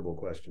unanswerable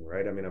question,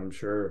 right? I mean, I'm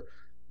sure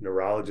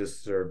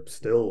neurologists are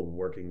still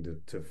working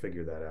to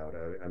figure that out.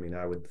 I mean,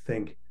 I would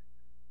think,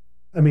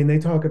 they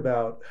talk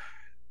about,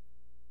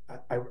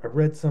 I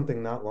read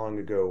something not long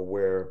ago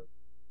where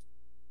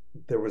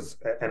there was,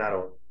 and I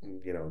don't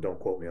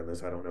quote me on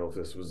this, I don't know if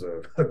this was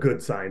a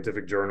good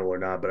scientific journal or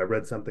not, but I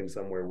read something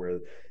somewhere where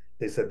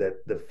they said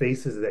that the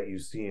faces that you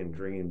see in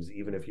dreams,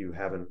 even if you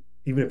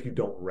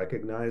don't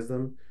recognize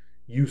them,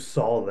 you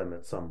saw them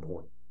at some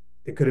point.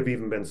 It could have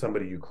even been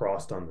somebody you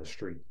crossed on the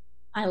street.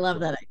 I love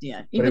that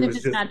idea. Even if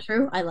it's not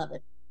true, I love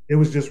it. It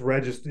was just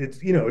registered. It's,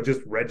 it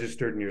just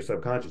registered in your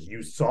subconscious.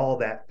 You saw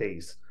that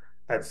face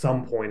at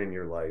some point in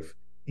your life,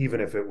 even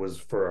if it was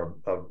for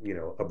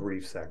a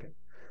brief second.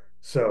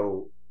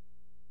 So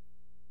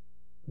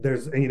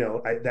there's,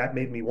 that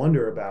made me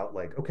wonder about,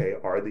 like, okay,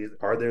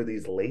 are there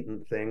these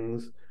latent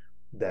things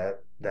that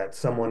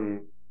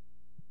someone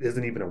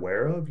isn't even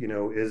aware of?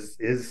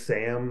 Is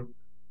Sam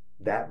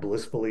that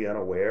blissfully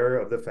unaware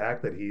of the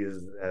fact that he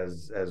is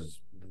as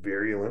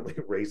virulently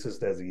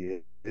racist as he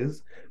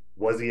is?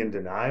 Was he in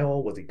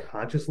denial? Was he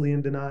consciously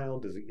in denial?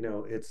 Does he,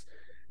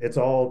 it's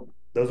all,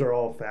 those are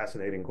all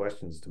fascinating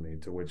questions to me,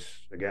 to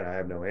which, again, I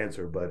have no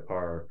answer, but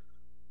are,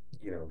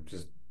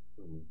 just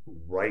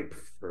ripe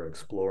for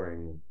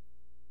exploring,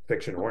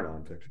 fiction or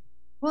nonfiction.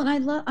 Well,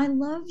 and I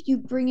love you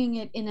bringing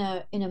it in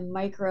a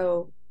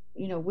micro,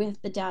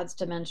 with the dad's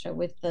dementia,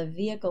 with the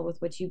vehicle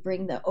with which you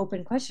bring the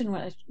open question,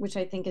 which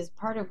I think is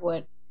part of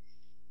what,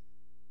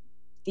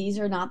 these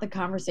are not the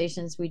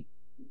conversations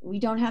we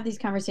don't have these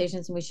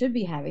conversations, and we should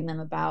be having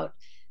them about,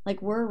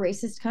 like, we're a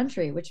racist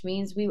country, which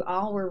means we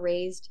all were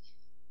raised,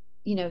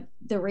 the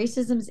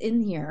racism's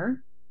in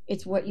here.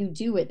 It's what you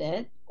do with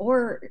it,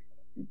 or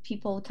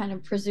people kind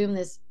of presume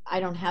this I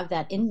don't have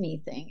that in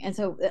me thing. And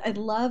so I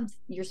loved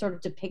you're sort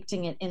of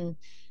depicting it in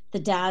the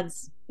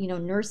dad's,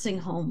 nursing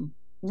home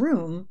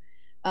room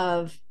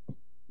of,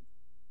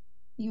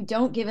 you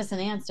don't give us an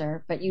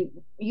answer, but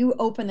you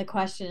open the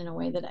question in a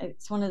way that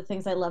it's one of the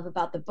things I love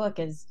about the book.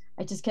 Is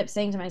I just kept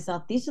saying to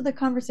myself, these are the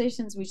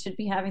conversations we should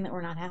be having that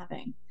we're not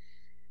having.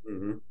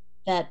 Mm-hmm.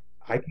 That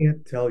I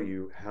can't tell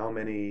you how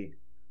many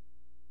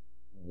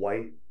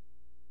white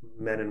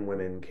men and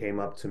women came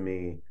up to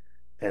me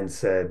and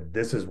said,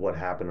 this is what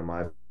happened to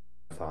my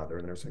father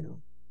in the nursing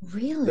home.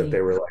 Really? That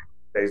they were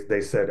like, they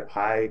said,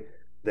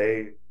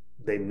 they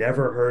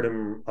never heard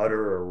him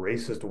utter a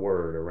racist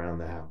word around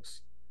the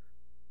house,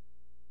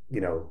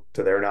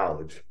 to their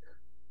knowledge,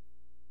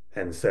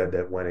 and said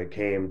that when it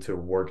came to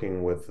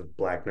working with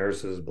black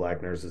nurses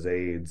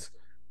aides,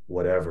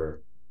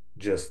 whatever,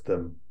 just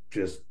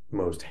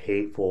most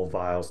hateful,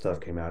 vile stuff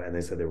came out. And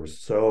they said they were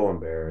so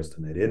embarrassed,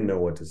 and they didn't know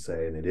what to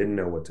say, and they didn't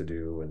know what to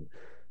do. And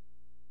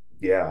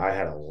yeah, I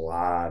had a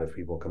lot of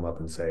people come up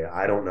and say,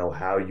 I don't know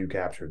how you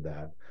captured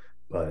that,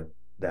 but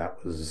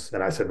that was,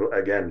 and I said,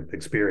 again,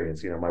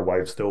 experience. My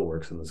wife still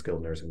works in the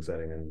skilled nursing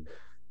setting, and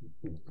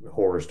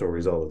horror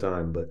stories all the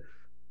time, but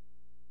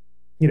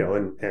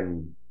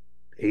and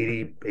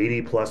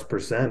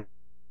 80+%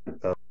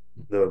 of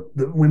the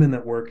women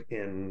that work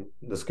in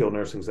the skilled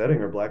nursing setting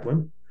are black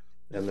women,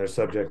 and they're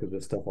subject to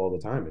this stuff all the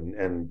time.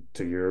 And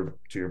to your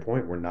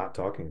point, we're not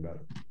talking about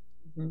it.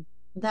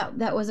 Mm-hmm.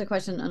 That was a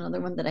question, another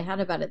one that I had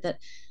about it, that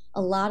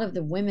a lot of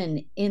the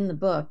women in the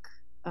book,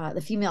 the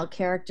female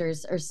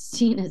characters, are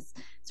seen as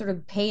sort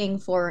of paying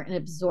for and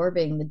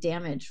absorbing the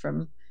damage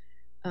from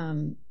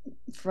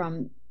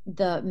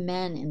the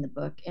men in the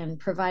book, and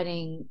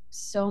providing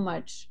so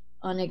much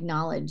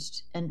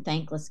unacknowledged and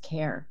thankless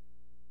care.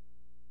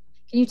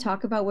 Can you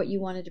talk about what you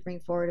wanted to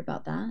bring forward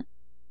about that?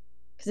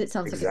 Because it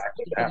sounds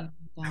exactly like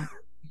that.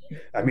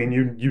 I mean,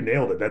 you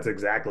nailed it. That's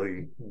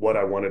exactly what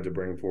I wanted to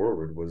bring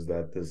forward, was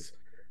that this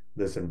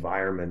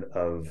environment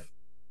of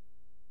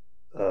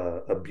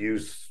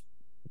abuse,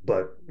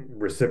 but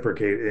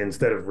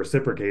instead of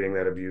reciprocating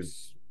that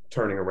abuse,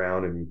 turning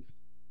around and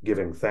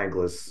giving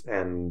thankless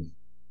and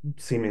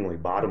seemingly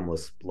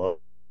bottomless love.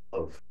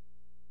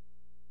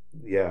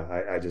 Yeah,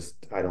 I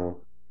don't,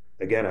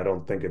 again, I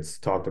don't think it's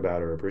talked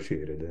about or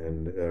appreciated,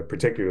 and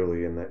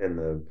particularly in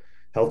the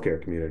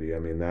healthcare community. I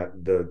mean,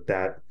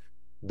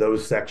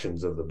 those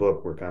sections of the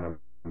book were kind of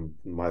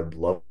my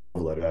love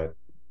letter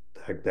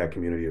that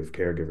community of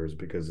caregivers,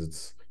 because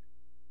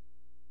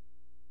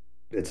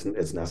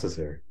it's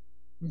necessary.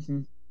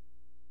 Mm-hmm.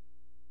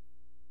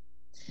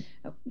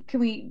 Can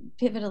we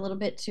pivot a little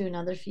bit to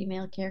another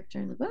female character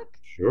in the book?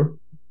 Sure.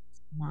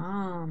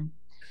 Mom.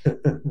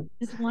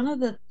 Is one of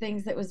the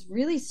things that was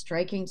really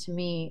striking to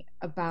me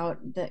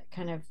about the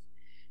kind of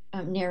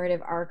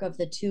narrative arc of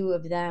the two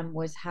of them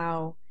was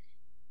how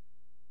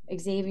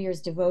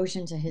Xavier's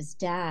devotion to his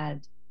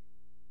dad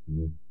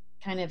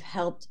kind of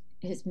helped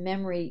his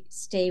memory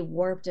stay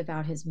warped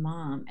about his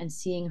mom and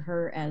seeing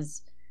her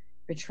as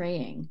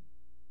betraying.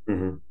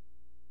 Mm-hmm.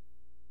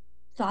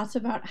 Thoughts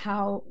about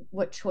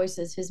what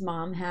choices his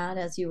mom had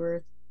as you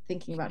were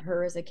thinking about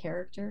her as a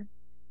character?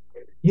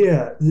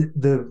 Yeah,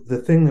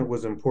 the thing that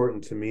was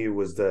important to me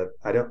was that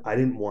I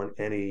didn't want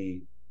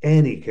any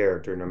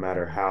character, no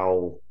matter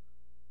how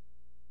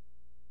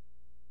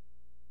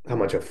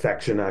much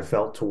affection I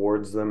felt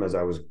towards them as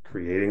I was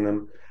creating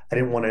them, I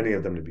didn't want any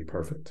of them to be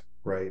perfect,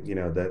 right? You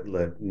know,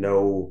 that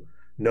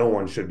no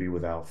one should be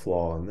without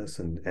flaw in this.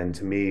 And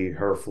to me,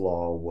 her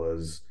flaw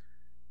was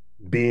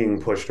being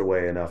pushed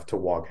away enough to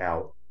walk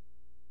out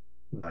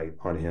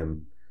on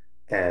him,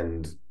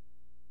 and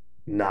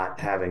not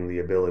having the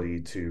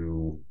ability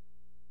to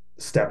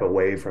step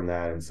away from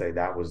that and say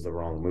that was the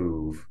wrong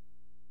move,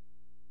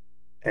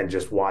 and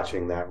just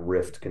watching that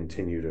rift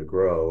continue to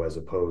grow, as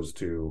opposed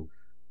to,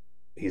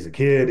 he's a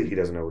kid, he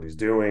doesn't know what he's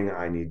doing,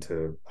 I need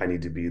to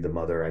be the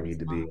mother, I need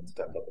to be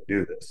step up and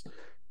do this.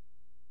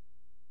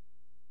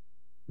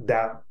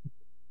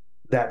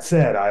 That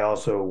said,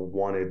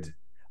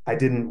 I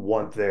didn't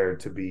want there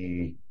to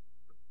be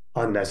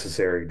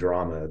unnecessary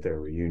drama at their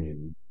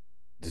reunion,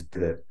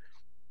 that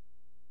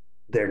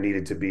there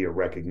needed to be a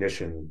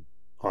recognition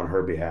on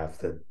her behalf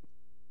that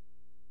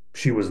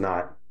she was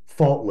not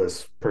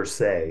faultless per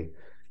se,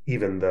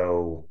 even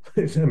though,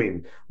 I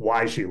mean,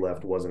 why she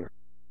left wasn't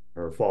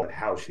her fault.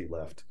 How she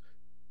left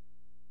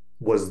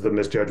was the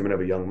misjudgment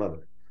of a young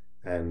mother.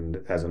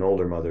 And as an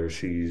older mother,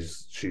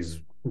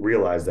 she's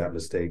realized that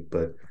mistake,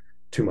 but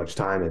too much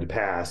time had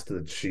passed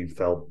that she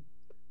felt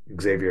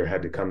Xavier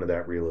had to come to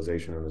that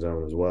realization on his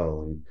own as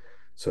well. And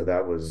so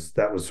that was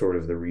sort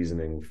of the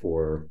reasoning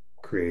for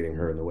creating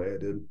her in the way I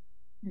did.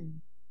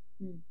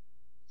 Mm-hmm.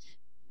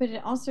 But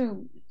it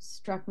also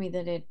struck me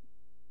that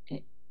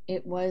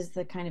it was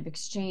the kind of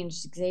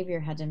exchange Xavier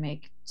had to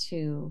make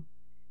to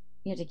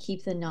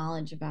keep the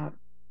knowledge about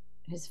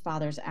his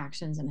father's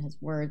actions and his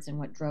words and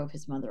what drove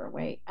his mother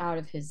away out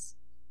of his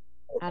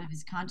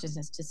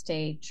consciousness, to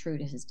stay true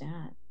to his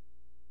dad.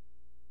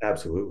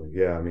 Absolutely.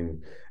 Yeah. I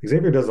mean,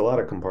 Xavier does a lot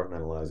of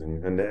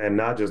compartmentalizing, and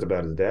not just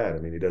about his dad. I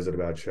mean, he does it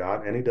about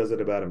Schott, and he does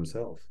it about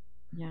himself.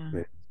 Yeah. I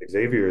mean,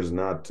 Xavier is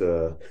not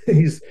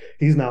he's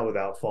not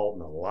without fault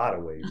in a lot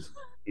of ways,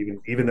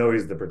 even though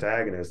he's the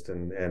protagonist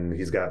and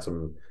he's got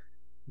some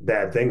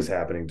bad things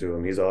happening to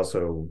him, he's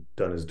also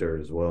done his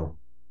dirt as well.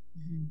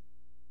 Mm-hmm.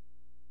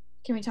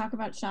 Can we talk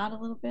about Schott a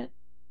little bit?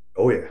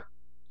 Oh yeah.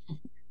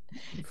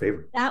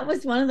 Favorite. That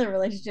was one of the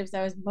relationships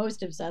I was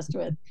most obsessed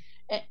with.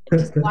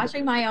 Just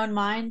watching my own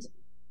mind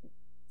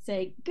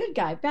say good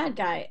guy, bad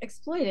guy,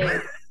 exploiting,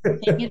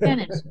 taking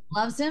advantage,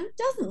 loves him,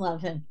 doesn't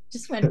love him,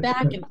 just went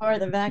back and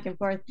forth and back and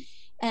forth.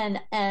 And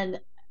I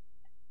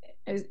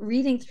was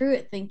reading through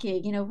it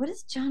thinking, what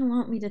does John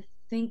want me to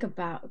think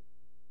about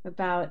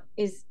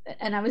it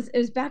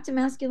was back to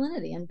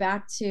masculinity and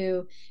back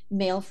to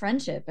male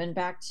friendship and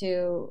back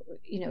to,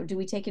 do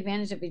we take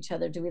advantage of each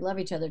other? Do we love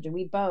each other? Do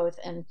we both?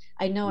 And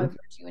I know I've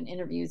heard you in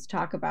interviews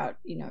talk about,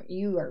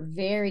 you are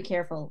very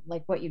careful,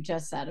 like what you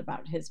just said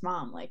about his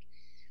mom, like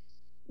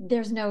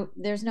there's no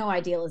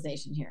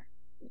idealization here.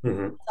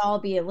 Mm-hmm. Let's all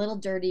be a little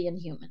dirty and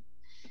human.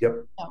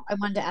 Yep. So I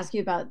wanted to ask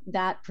you about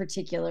that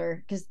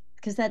particular, because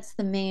that's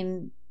the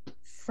main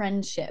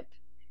friendship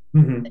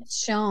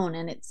that's shown,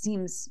 and it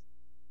seems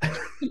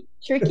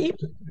tricky.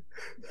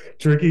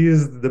 Tricky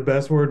is the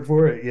best word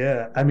for it.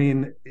 Yeah. I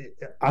mean,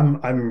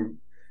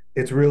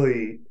 it's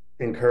really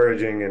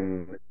encouraging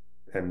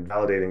and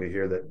validating to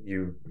hear that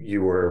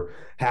you were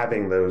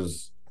having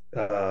those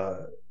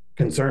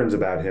concerns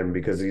about him,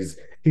 because he's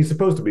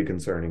supposed to be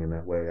concerning in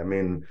that way. I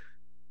mean,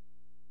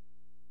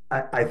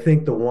 I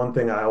think the one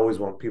thing I always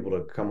want people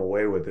to come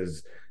away with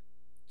is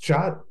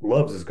Schott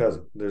loves his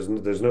cousin.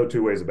 There's no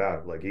two ways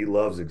about it. Like, he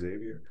loves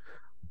Xavier.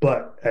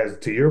 But as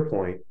to your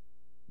point,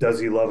 does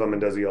he love him,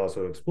 and does he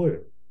also exploit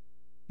him?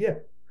 Yeah.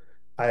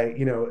 I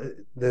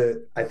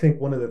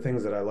think one of the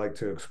things that I like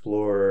to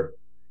explore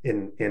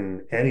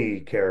in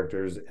any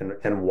characters,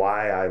 and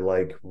why I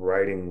like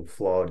writing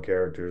flawed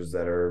characters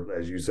that are,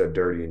 as you said,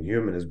 dirty and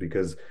human, is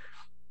because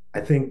I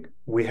think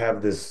we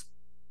have this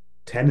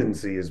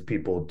tendency as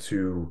people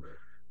to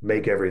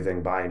make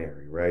everything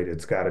binary, right?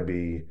 It's got to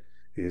be,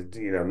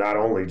 not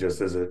only just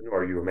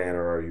are you a man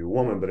or are you a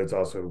woman, but it's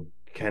also,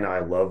 can I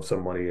love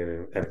somebody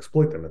and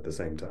exploit them at the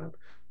same time?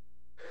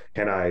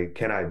 Can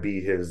I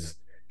be his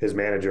his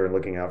manager and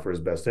looking out for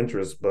his best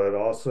interests, but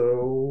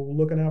also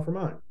looking out for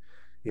mine.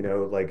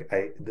 Like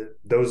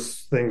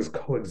those things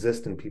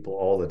coexist in people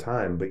all the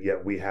time, but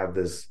yet we have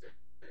this,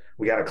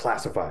 we got to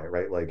classify it,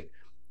 right? Like,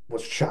 well,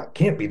 Shot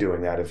can't be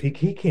doing that if he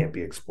can't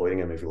be exploiting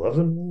him if he loves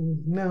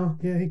him. No,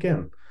 yeah, he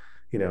can.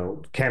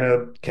 Can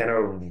a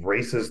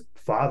racist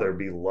father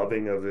be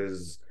loving of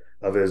his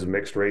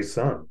mixed race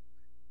son?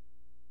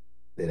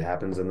 It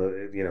happens in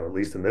at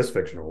least in this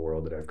fictional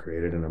world that I've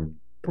created, and I'm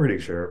pretty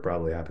sure it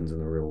probably happens in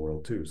the real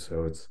world too.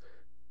 So it's,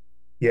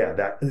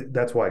 yeah,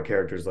 that's why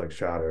characters like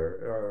Shot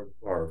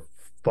are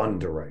fun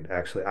to write.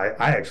 Actually,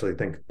 I actually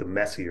think the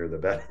messier the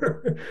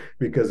better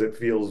because it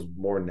feels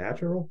more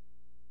natural.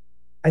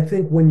 I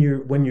think when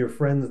you're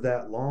friends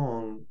that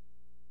long,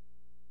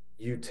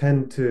 you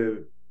tend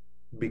to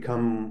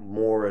become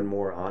more and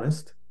more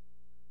honest.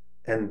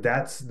 And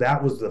that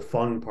was the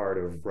fun part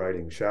of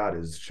writing Shot,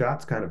 is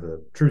Shot's kind of a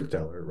truth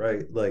teller,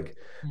 right? Like,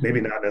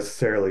 maybe not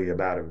necessarily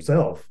about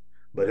himself,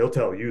 but he'll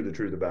tell you the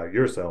truth about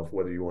yourself,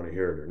 whether you want to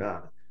hear it or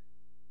not.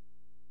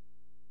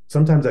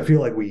 Sometimes I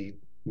feel like we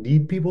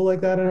need people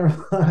like that in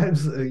our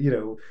lives,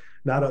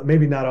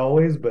 maybe not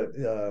always, but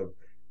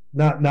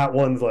not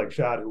ones like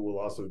Shot who will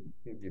also,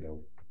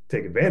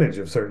 take advantage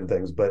of certain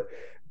things, but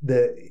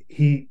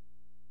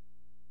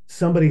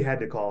somebody had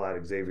to call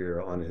out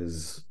Xavier on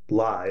his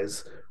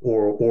lies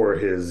or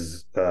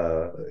his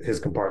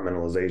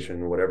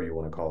compartmentalization, whatever you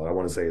want to call it. I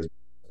want to say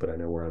but I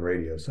know we're on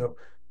radio, so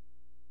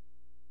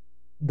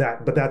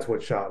but that's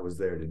what Shot was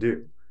there to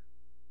do.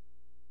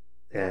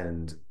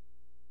 And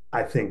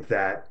I think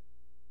that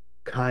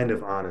kind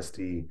of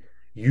honesty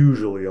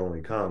usually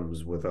only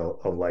comes with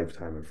a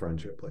lifetime of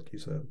friendship, like you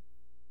said.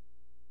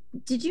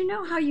 Did you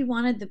know how you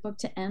wanted the book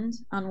to end?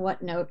 On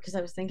what note? Because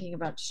I was thinking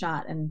about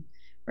Shot and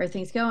where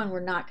things go, and we're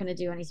not going to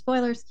do any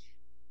spoilers.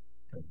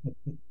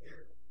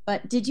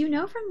 But did you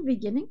know from the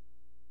beginning?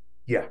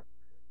 Yeah.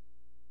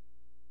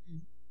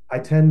 I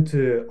tend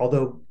to,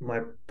 although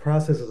my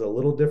process is a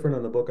little different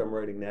on the book I'm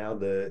writing now,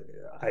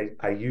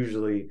 I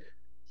usually,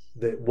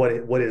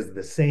 what is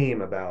the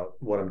same about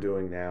what I'm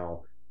doing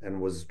now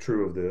and was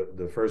true of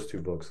the first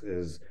two books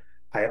is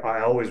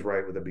I always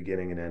write with a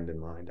beginning and end in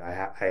mind.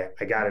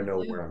 I got to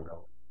know where I'm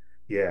going.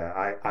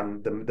 Yeah,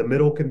 I'm the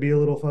middle can be a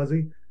little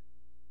fuzzy,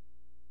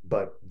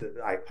 but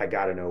I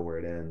got to know where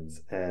it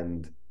ends.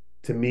 And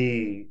to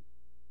me,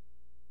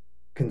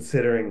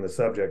 considering the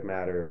subject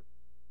matter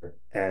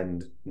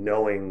and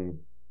knowing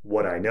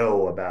what I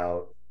know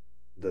about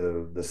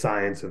the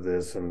science of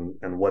this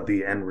and what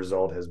the end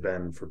result has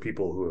been for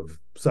people who have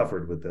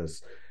suffered with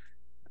this,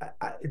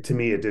 to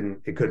me,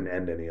 it couldn't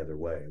end any other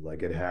way.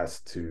 Like, it has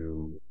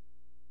to,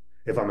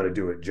 if I'm going to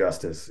do it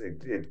justice,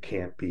 it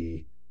can't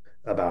be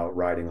about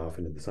riding off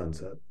into the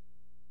sunset.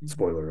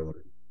 Spoiler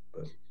alert,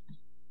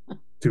 but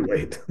too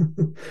late.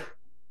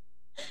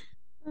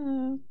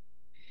 What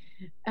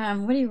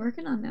are you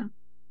working on now?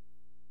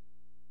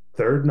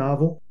 Third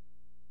novel.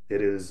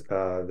 It is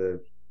the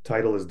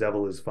title is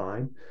Devil is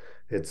Fine.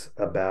 It's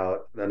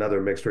about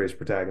another mixed race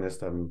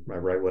protagonist. I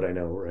write what I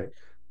know, right?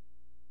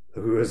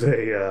 Who is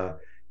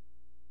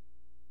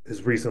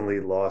has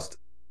recently lost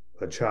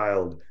a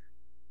child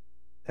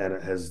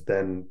and has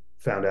then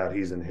found out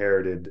he's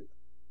inherited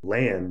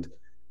land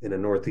in a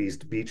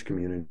Northeast beach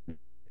community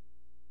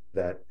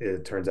that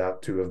it turns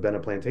out to have been a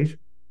plantation,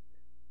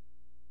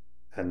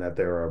 and that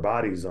there are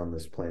bodies on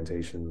this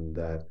plantation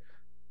that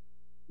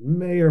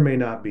may or may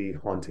not be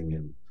haunting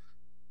him.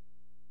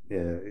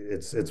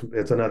 It's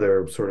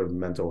another sort of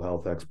mental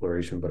health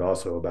exploration, but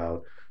also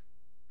about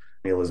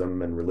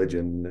nihilism and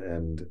religion,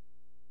 and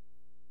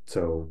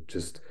so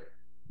just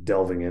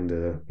delving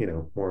into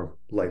more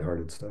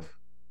lighthearted stuff.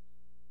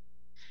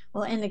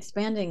 Well, and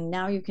expanding,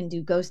 now you can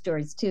do ghost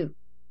stories too.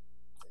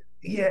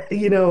 Yeah,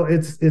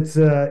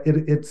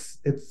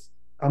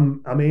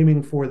 I'm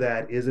aiming for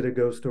that. Is it a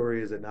ghost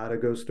story? Is it not a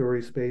ghost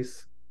story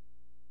space?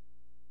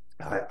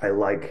 I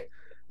like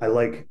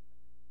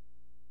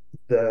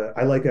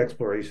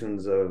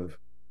explorations of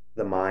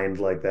the mind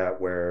like that,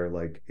 where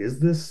like, is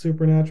this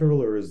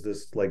supernatural, or is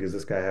this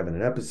guy having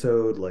an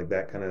episode, like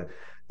that kind of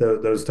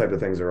those type of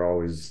things are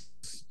always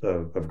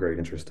of great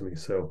interest to me.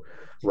 So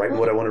writing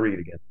what I want to read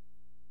again.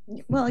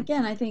 Well,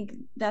 again, I think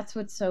that's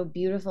what's so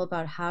beautiful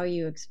about how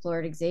you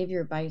explored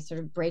Xavier, by sort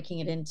of breaking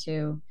it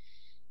into,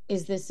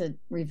 is this a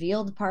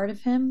revealed part of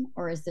him,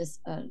 or is this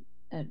a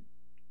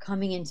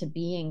coming into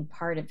being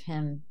part of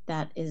him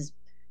that is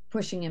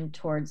pushing him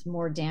towards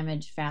more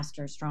damage,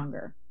 faster,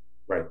 stronger?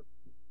 Right.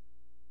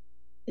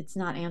 It's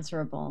not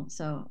answerable.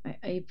 So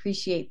I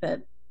appreciate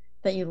that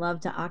you love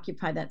to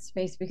occupy that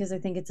space, because I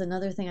think it's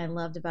another thing I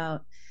loved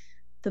about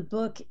the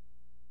book.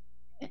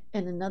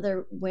 And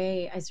another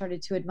way I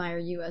started to admire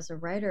you as a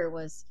writer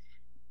was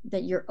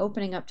that you're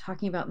opening up,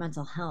 talking about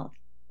mental health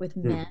with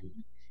men,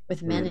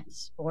 in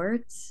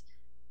sports.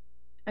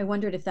 I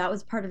wondered if that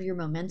was part of your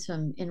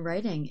momentum in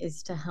writing,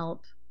 is to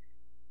help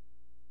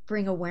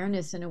bring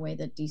awareness in a way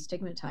that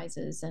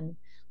destigmatizes and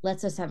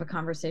lets us have a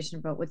conversation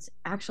about what's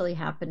actually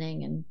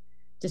happening and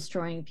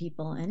destroying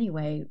people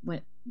anyway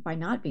by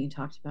not being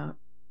talked about.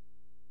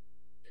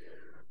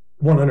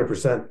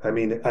 100%. I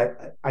mean,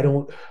 I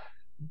don't,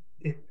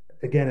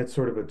 again, it's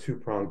sort of a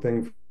two-pronged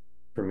thing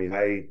for me.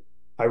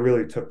 I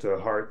really took to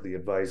heart the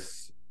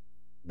advice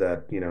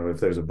that, if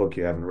there's a book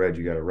you haven't read,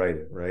 you got to write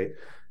it, right?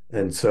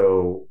 And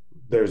so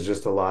there's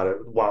just a lot of,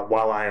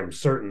 while I am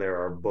certain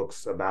there are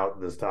books about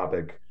this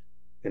topic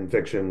in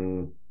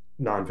fiction,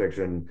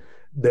 nonfiction,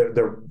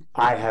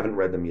 I haven't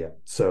read them yet.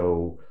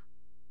 So,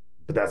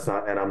 but that's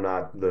not, and I'm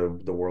not the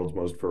world's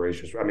most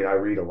voracious. I mean, I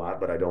read a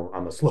lot, but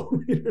I'm a slow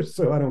reader,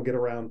 so I don't get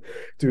around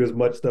to as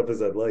much stuff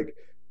as I'd like.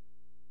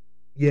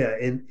 Yeah,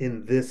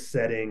 in this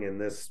setting, in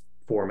this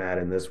format,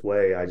 in this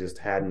way, I just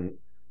hadn't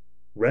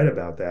read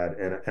about that,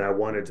 and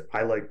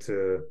I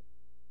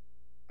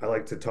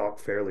like to talk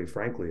fairly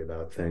frankly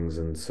about things,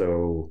 and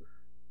so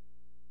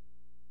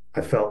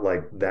I felt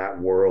like that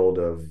world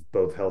of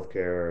both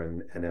healthcare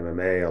and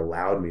MMA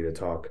allowed me to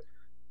talk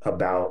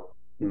about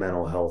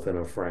mental health in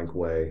a frank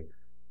way,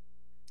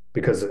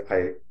 because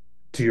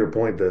to your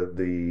point,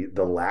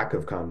 the lack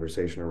of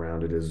conversation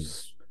around it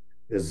is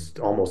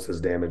almost as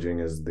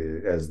damaging as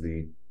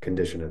the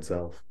condition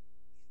itself.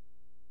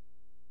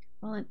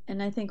 Well,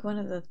 and I think one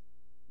of the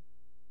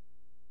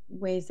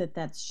ways that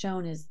that's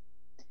shown is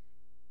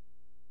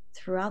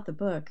throughout the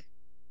book,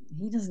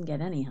 he doesn't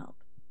get any help.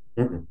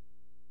 Mm-mm.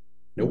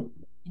 Nope.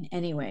 In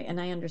any way. And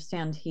I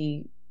understand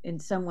he, in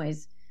some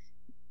ways,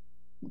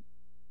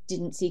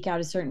 didn't seek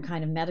out a certain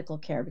kind of medical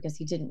care because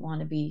he didn't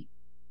want to be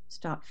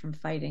stopped from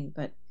fighting,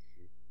 but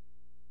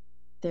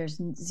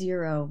there's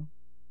zero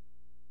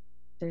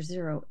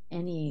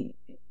any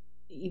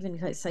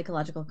even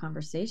psychological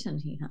conversation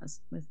he has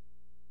with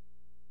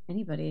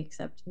anybody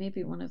except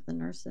maybe one of the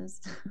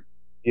nurses.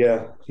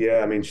 Yeah.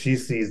 I mean, she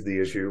sees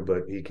the issue,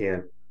 but he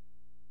can't.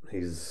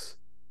 It's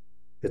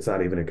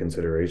not even a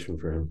consideration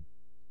for him.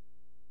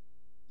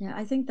 Yeah,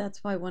 I think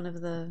that's why one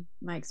of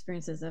my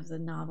experiences of the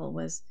novel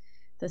was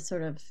the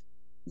sort of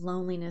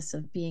loneliness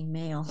of being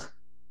male.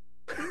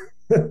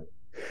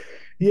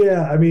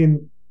 Yeah, I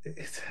mean,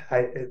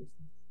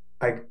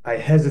 I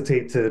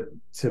hesitate to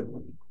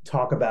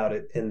talk about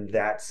it in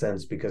that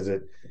sense, because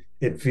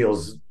it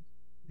feels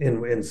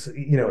in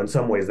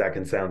some ways that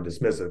can sound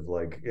dismissive,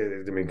 like,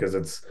 I mean,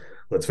 because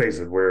let's face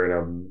it,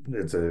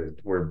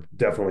 we're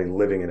definitely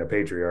living in a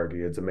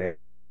patriarchy. It's a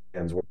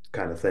man's world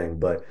kind of thing,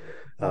 but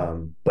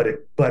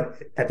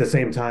at the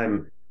same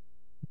time,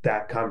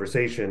 that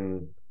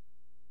conversation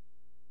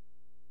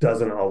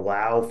doesn't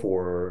allow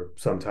for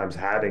sometimes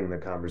having the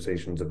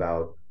conversations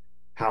about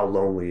how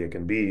lonely it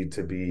can be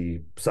to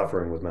be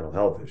suffering with mental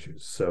health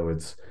issues. So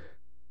it's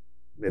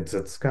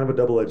kind of a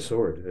double-edged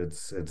sword.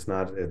 It's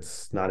not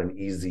an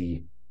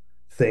easy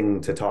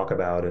thing to talk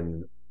about,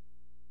 and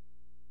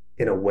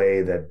in a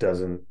way that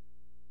doesn't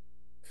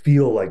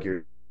feel like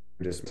you're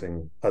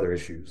dismissing other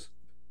issues.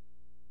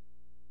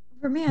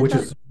 For me, I thought it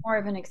was more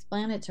of an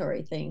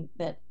explanatory thing,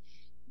 that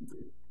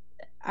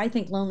I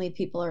think lonely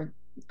people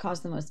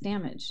cause the most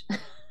damage.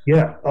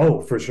 Yeah.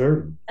 Oh, for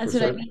sure. That's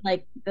what I mean.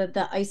 Like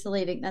the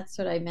isolating, that's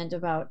what I meant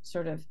about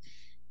sort of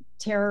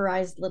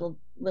terrorized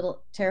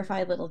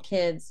terrified little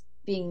kids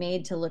being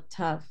made to look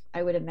tough,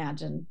 I would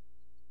imagine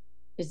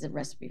is a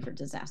recipe for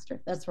disaster.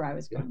 That's where I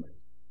was going.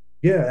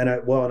 Yeah. And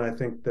I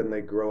think then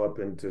they grow up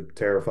into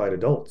terrified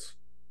adults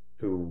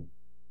who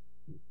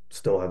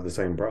still have the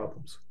same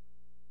problems.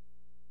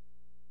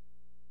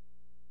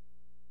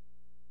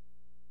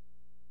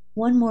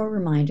 One more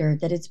reminder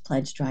that it's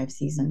pledge drive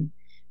season.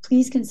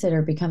 Please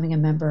consider becoming a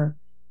member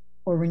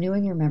or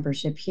renewing your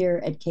membership here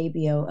at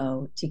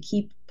KBOO to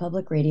keep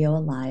public radio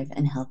alive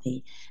and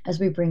healthy as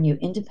we bring you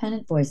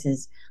independent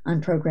voices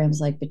on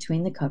programs like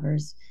Between the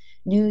Covers,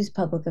 news,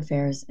 public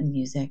affairs, and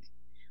music.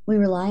 We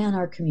rely on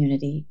our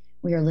community.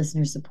 We are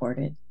listener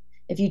supported.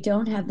 If you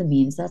don't have the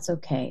means, that's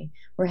okay.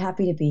 We're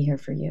happy to be here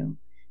for you.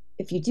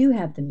 If you do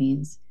have the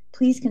means,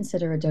 please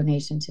consider a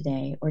donation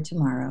today or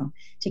tomorrow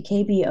to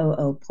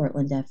KBOO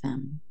Portland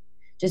FM.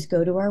 Just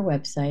go to our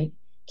website,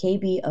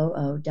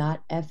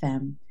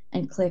 kboo.fm,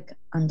 and click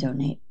on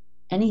donate.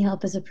 Any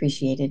help is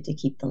appreciated to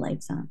keep the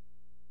lights on.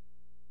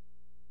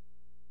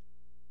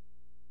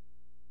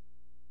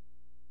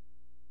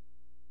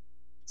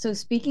 So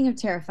speaking of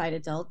terrified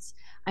adults,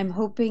 I'm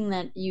hoping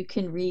that you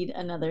can read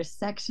another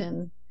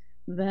section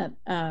that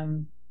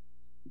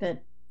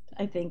that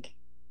I think,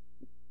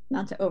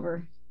 not to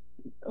over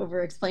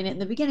explain it in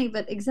the beginning,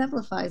 but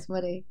exemplifies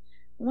what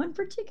one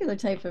particular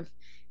type of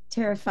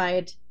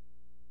terrified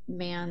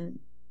man,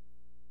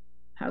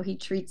 how he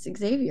treats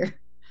Xavier.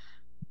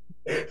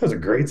 That was a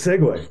great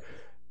segue.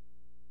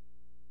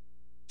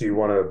 Do you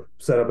want to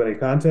set up any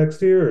context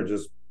here, or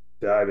just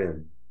dive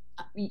in?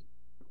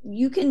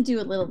 You can do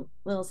a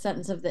little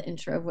sentence of the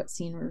intro of what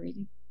scene we're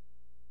reading.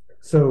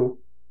 So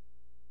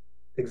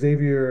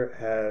Xavier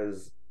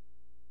has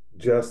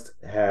just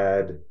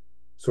had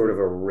sort of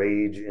a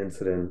rage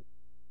incident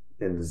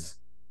in his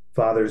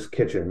father's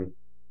kitchen.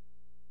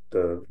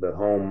 The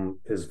home,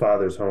 his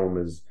father's home,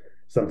 is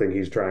something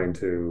he's trying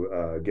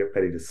to get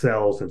ready to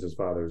sell, since his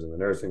father's in the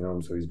nursing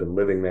home. So he's been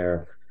living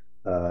there,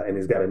 and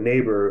he's got a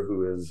neighbor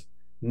who is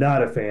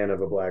not a fan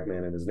of a black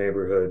man in his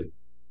neighborhood.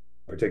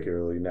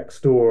 particularly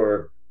next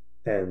door.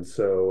 And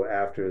so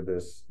after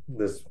this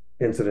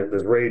incident,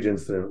 this rage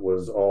incident,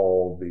 was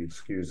all the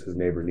excuse his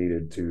neighbor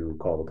needed to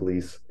call the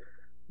police.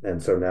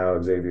 And so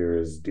now Xavier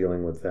is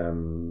dealing with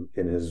them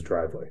in his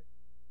driveway.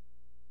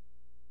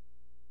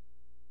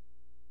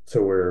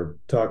 So we're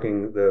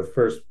talking, the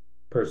first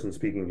person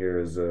speaking here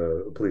is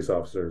a police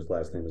officer. His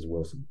last name is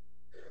Wilson.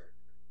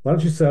 Why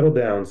don't you settle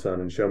down,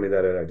 son, and show me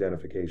that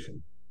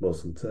identification,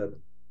 Wilson said.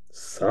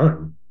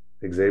 Son?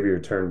 Xavier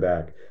turned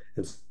back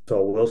and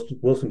saw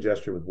Wilson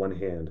gesture with one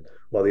hand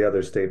while the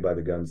other stayed by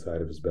the gun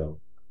side of his belt.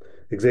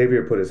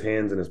 Xavier put his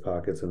hands in his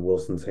pockets and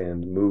Wilson's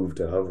hand moved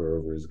to hover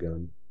over his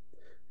gun.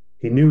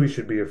 He knew he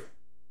should be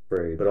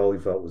afraid, but all he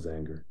felt was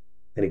anger,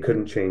 and he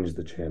couldn't change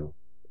the channel.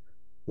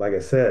 Like I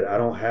said, I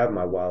don't have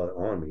my wallet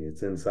on me.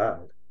 It's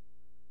inside.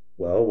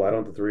 Well, why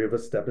don't the three of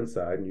us step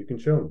inside and you can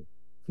show me?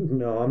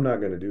 No, I'm not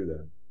going to do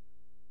that.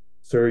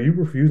 Sir, are you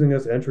refusing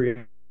us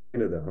entry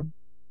into the home?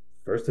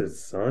 First it's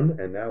son,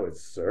 and now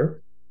it's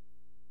sir?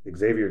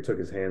 Xavier took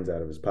his hands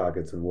out of his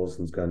pockets and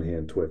Wilson's gun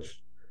hand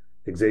twitched.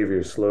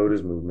 Xavier slowed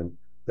his movement,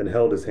 then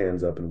held his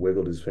hands up and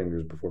wiggled his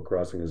fingers before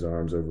crossing his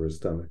arms over his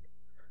stomach.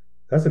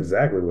 That's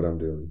exactly what I'm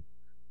doing.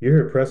 You're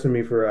here pressing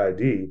me for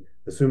ID,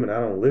 assuming I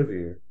don't live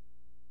here,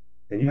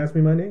 and you asked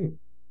me my name.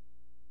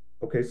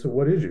 Okay, so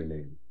what is your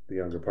name? The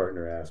younger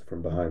partner asked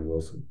from behind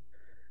Wilson.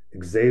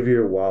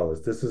 Xavier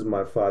Wallace. This is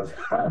my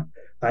father.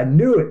 I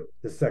knew it,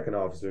 the second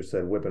officer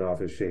said, whipping off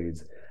his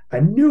shades. I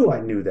knew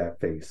that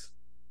face.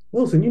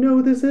 Wilson, you know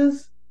who this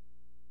is?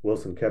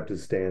 Wilson kept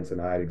his stance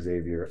and eyed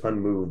Xavier,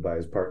 unmoved by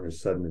his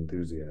partner's sudden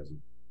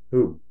enthusiasm.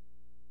 Who?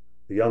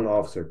 The young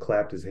officer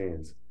clapped his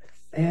hands.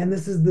 Man,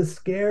 this is the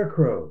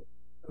Scarecrow.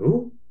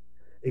 Who?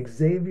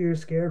 Xavier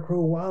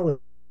Scarecrow Wallace.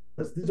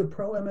 This is a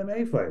pro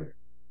MMA fighter.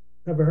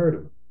 Never heard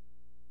of him.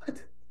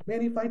 What?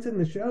 Man, he fights in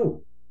the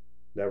show.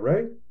 That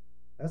right?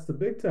 That's the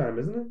big time,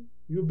 isn't it?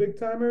 You a big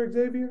timer,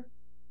 Xavier?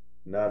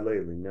 Not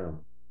lately, no.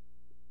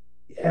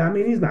 Yeah, I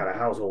mean, he's not a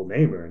household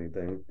name or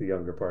anything, the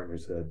younger partner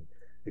said.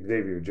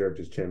 Xavier jerked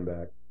his chin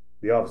back.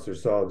 The officer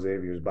saw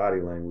Xavier's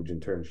body language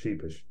and turned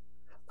sheepish.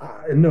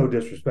 No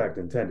disrespect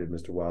intended,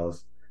 Mr.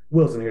 Wallace.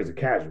 Wilson here's a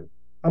casual.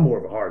 I'm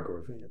more of a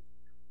hardcore fan.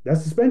 That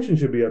suspension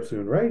should be up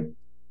soon, right?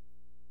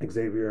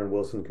 Xavier and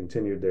Wilson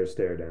continued their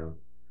stare down.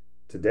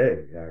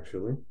 Today,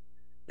 actually.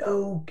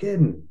 No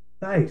kidding.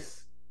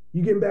 Nice.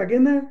 You getting back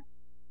in there?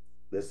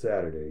 This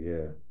Saturday,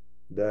 yeah.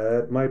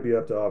 That might be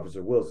up to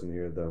Officer Wilson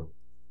here, though.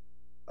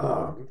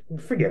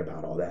 Forget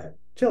about all that.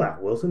 Chill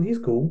out, Wilson. He's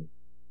cool.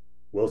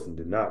 Wilson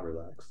did not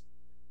relax.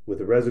 With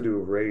the residue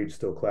of rage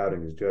still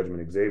clouding his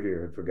judgment,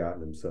 Xavier had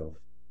forgotten himself.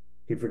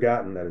 He'd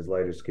forgotten that his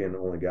lighter skin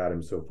only got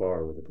him so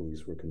far where the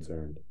police were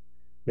concerned.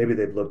 Maybe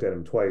they'd looked at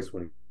him twice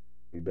when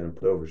he'd been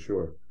pulled over,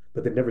 sure,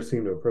 but they'd never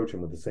seemed to approach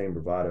him with the same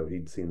bravado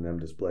he'd seen them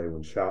display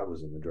when Schott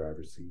was in the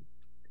driver's seat.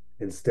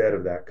 Instead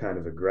of that kind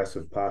of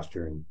aggressive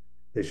posturing,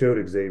 they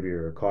showed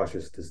Xavier a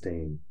cautious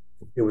disdain.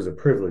 It was a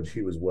privilege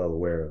he was well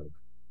aware of,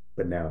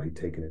 but now he'd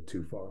taken it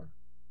too far.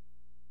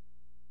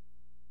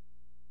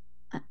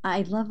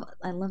 I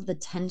love the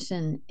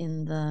tension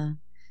in the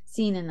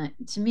scene, and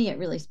to me, it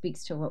really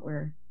speaks to what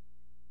we're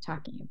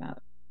talking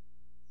about.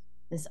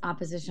 This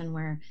opposition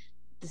where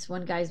this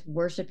one guy's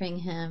worshiping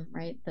him,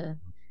 right?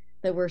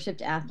 The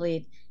worshipped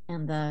athlete,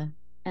 and the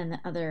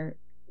other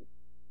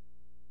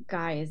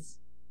guys.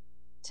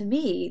 To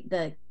me,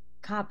 the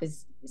cop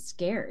is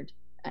scared.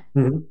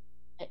 Mm-hmm.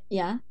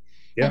 Yeah.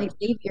 And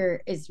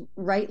Xavier is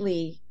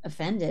rightly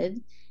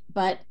offended,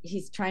 but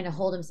he's trying to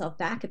hold himself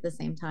back at the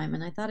same time.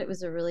 And I thought it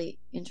was a really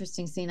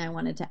interesting scene I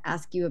wanted to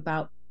ask you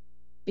about,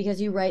 because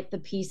you write the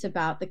piece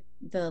about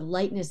the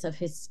lightness of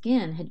his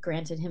skin had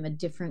granted him a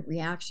different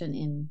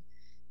reaction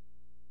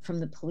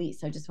from the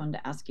police. I just wanted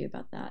to ask you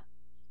about that.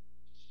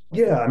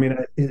 Yeah, I mean,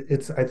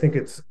 I think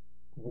it's,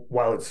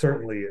 while it's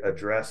certainly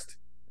addressed,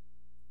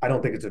 I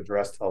don't think it's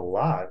addressed a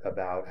lot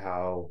about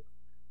how,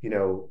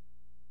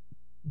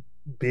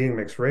 being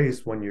mixed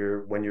race, when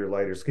you're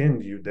lighter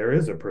skinned, there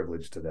is a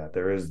privilege to that.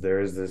 There is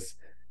this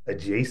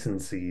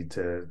adjacency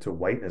to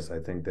whiteness, I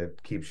think,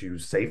 that keeps you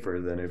safer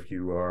than if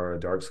you are a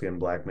dark skinned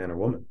black man or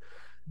woman.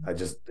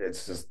 It's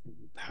just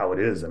how it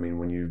is. I mean,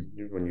 when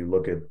you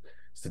look at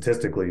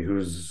statistically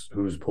who's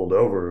pulled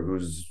over,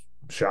 who's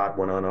shot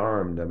when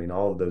unarmed, I mean,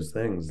 all of those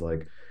things,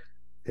 like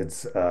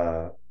it's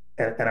and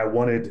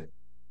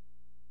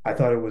I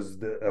thought it was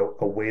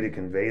a way to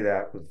convey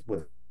that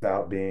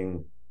without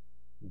being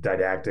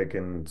didactic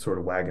and sort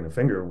of wagging a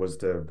finger, was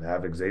to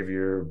have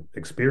Xavier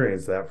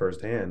experience that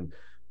firsthand,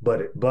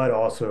 but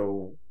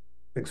also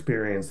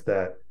experience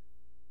that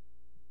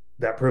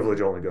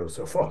privilege only goes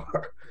so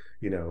far.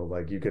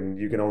 Like you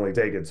can only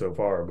take it so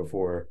far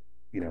before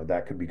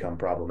that could become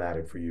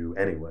problematic for you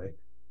anyway.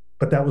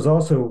 But that was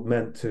also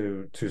meant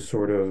to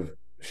sort of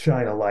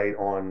shine a light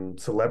on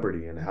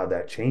celebrity and how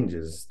that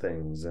changes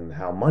things, and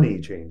how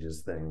money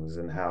changes things,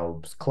 and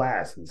how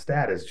class and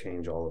status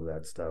change all of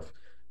that stuff.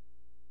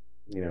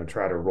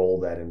 Try to roll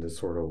that into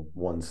sort of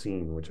one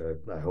scene, which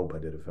I hope I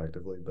did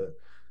effectively. But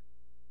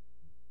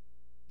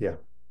yeah.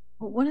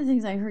 Well, one of the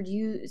things I heard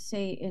you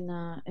say in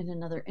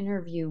another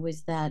interview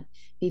was that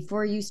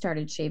before you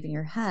started shaving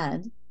your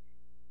head,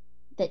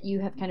 that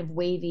you have kind of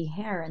wavy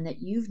hair, and that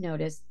you've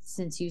noticed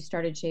since you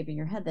started shaving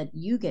your head that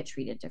you get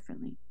treated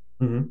differently.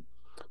 Mm-hmm.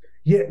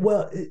 Yeah,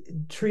 well,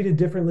 treated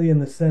differently in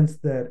the sense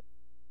that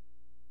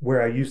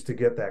where I used to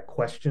get that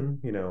question,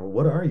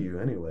 what are you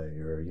anyway?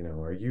 Or,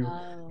 are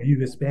you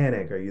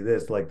Hispanic? Are you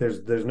this? Like,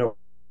 there's no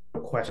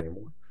question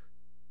anymore.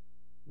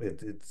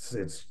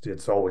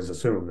 It's always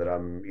assumed that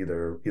I'm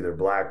either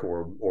black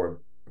or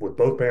with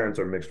both parents,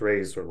 or mixed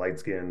race, or light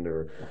skinned,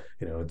 or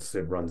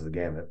it runs the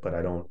gamut. But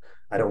I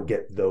don't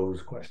get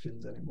those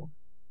questions anymore.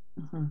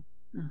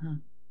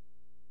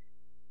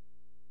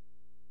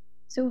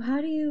 So how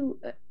do you?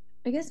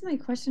 I guess my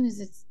question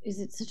is: is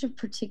it such a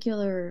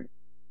particular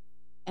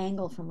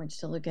angle from which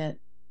to look at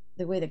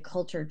the way the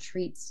culture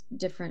treats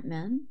different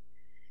men?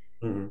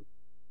 Mm-hmm.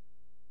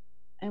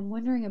 I'm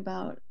wondering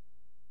about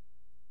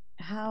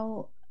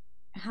how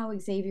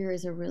Xavier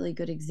is a really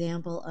good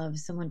example of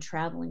someone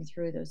traveling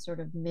through those sort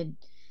of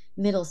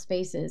middle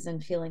spaces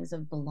and feelings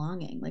of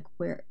belonging, like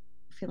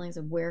feelings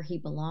of where he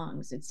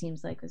belongs. It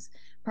seems like was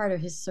part of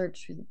his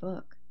search through the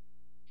book.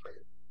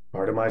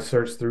 Part of my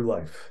search through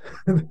life.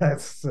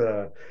 That's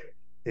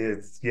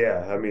it's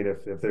yeah. I mean,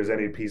 if there's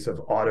any piece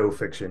of auto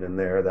fiction in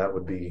there, that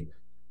would be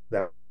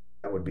that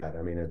would be that.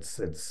 I mean, it's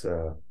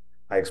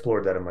I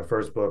explored that in my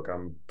first book.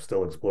 I'm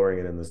still exploring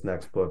it in this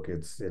next book.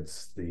 It's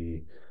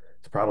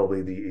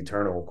probably the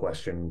eternal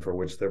question for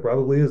which there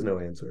probably is no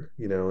answer,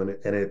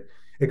 and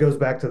it goes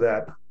back to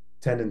that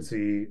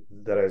tendency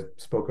that I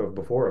spoke of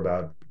before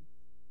about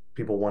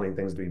people wanting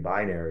things to be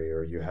binary,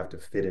 or you have to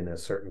fit in a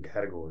certain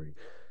category.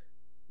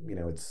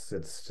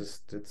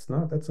 It's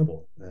not that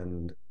simple.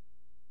 And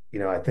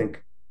I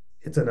think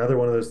it's another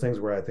one of those things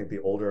where I think the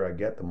older I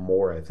get, the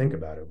more I think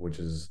about it, which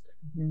is,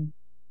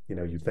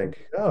 you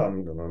think, oh,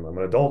 I'm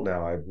an adult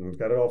now, I've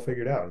got it all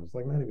figured out. It's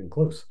like not even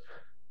close.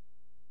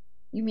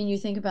 You mean you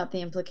think about the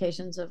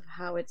implications of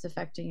how it's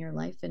affecting your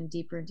life in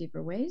deeper and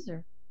deeper ways,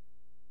 or?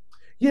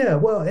 Yeah,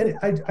 well, and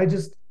I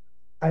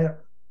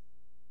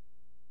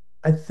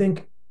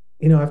think,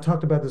 I've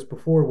talked about this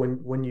before,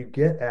 when you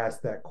get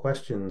asked that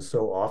question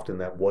so often,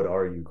 that what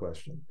are you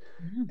question,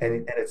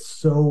 and it's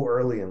so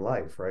early in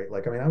life, right?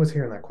 Like, I mean, I was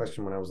hearing that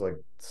question when I was like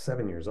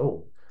 7 years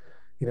old.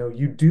 You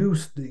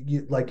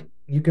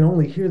can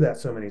only hear that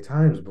so many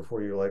times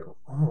before you're like,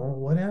 oh,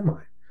 what am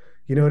I?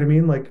 You know what I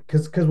mean? Like,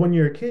 because when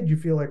you're a kid, you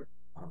feel like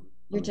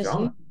you're just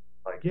John.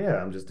 Like, yeah,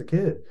 I'm just a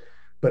kid.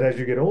 But as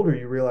you get older,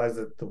 you realize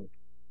that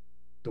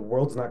the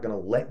world's not going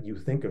to let you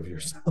think of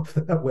yourself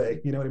that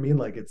way. You know what I mean?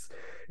 Like, it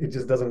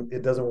just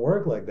doesn't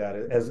work like that.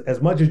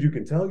 As much as you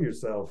can tell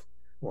yourself,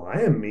 well,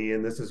 I am me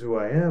and this is who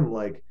I am.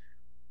 Like,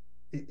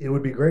 it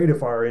would be great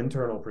if our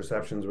internal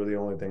perceptions were the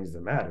only things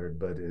that mattered,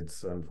 but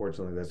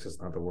unfortunately, that's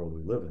just not the world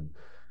we live in.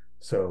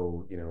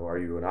 So, are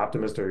you an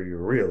optimist or are you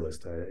a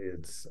realist?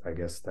 I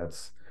guess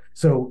that's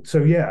so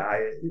yeah.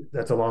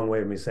 That's a long way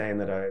of me saying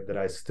that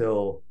I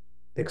still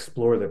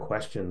explore the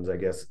questions. I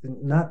guess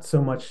not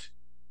so much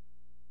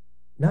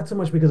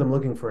because I'm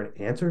looking for an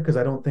answer, because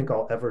I don't think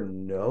I'll ever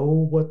know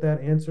what that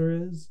answer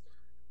is.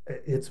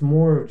 It's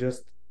more of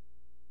just,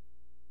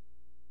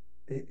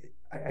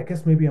 I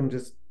guess maybe I'm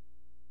just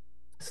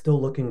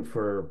still looking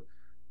for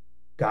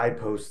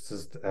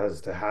guideposts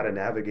as to how to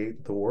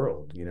navigate the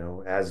world,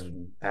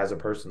 as a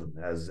person,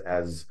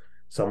 as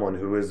someone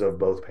who is of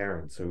both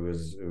parents,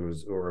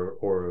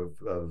 or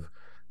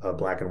of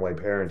black and white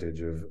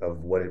parentage,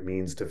 of what it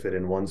means to fit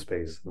in one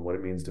space and what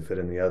it means to fit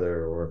in the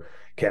other, or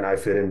can I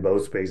fit in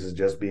both spaces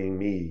just being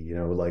me,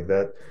 like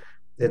that.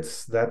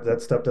 It's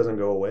that stuff doesn't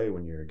go away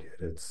when you're a kid.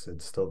 It's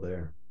still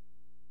there.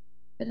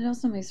 But it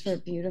also makes for a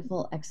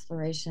beautiful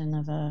exploration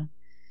of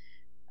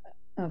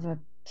a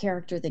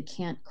character that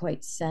can't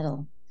quite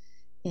settle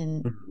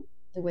in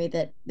the way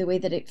that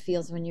it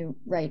feels when you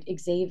write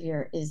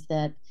Xavier, is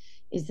that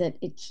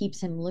it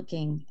keeps him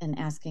looking and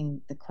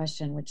asking the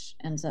question, which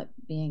ends up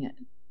being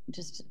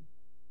just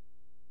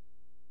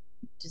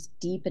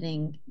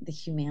deepening the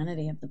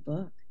humanity of the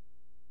book.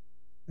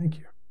 Thank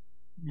you.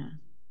 Yeah.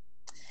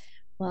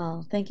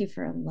 Well, thank you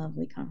for a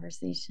lovely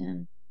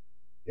conversation.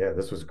 Yeah,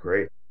 this was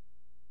great.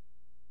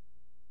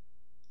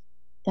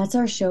 That's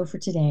our show for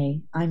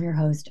today. I'm your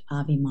host,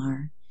 Avi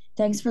Mar.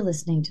 Thanks for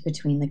listening to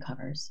Between the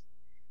Covers.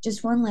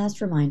 Just one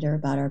last reminder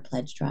about our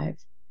pledge drive.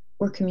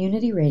 We're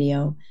community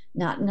radio,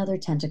 not another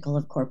tentacle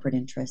of corporate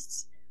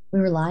interests. We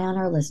rely on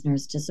our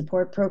listeners to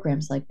support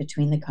programs like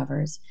Between the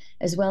Covers,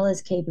 as well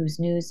as KBOO's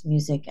news,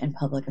 music, and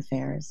public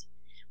affairs.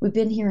 We've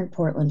been here in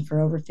Portland for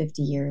over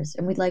 50 years,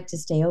 and we'd like to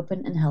stay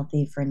open and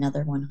healthy for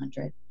another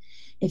 100.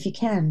 If you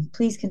can,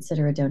 please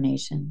consider a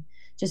donation.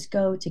 Just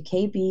go to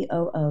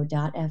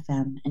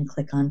kboo.fm and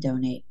click on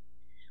Donate.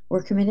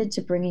 We're committed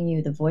to bringing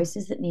you the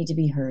voices that need to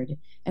be heard,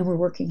 and we're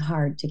working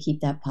hard to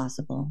keep that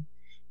possible.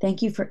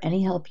 Thank you for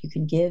any help you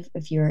can give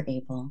if you are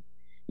able.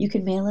 You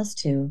can mail us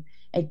to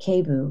at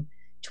KBOO,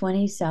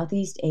 20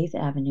 Southeast 8th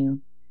Avenue,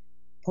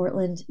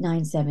 Portland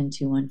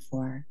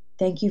 97214.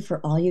 Thank you for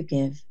all you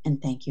give,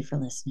 and thank you for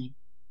listening.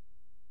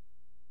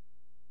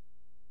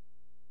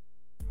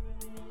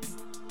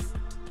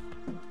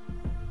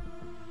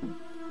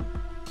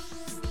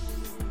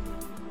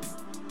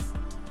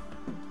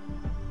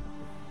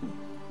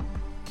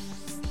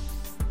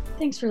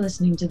 Thanks for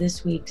listening to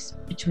this week's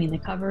Between the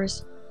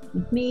Covers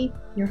with me,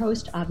 your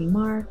host, Avi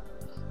Mar,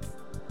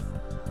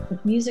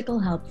 with musical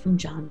help from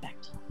John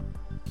Bechtel.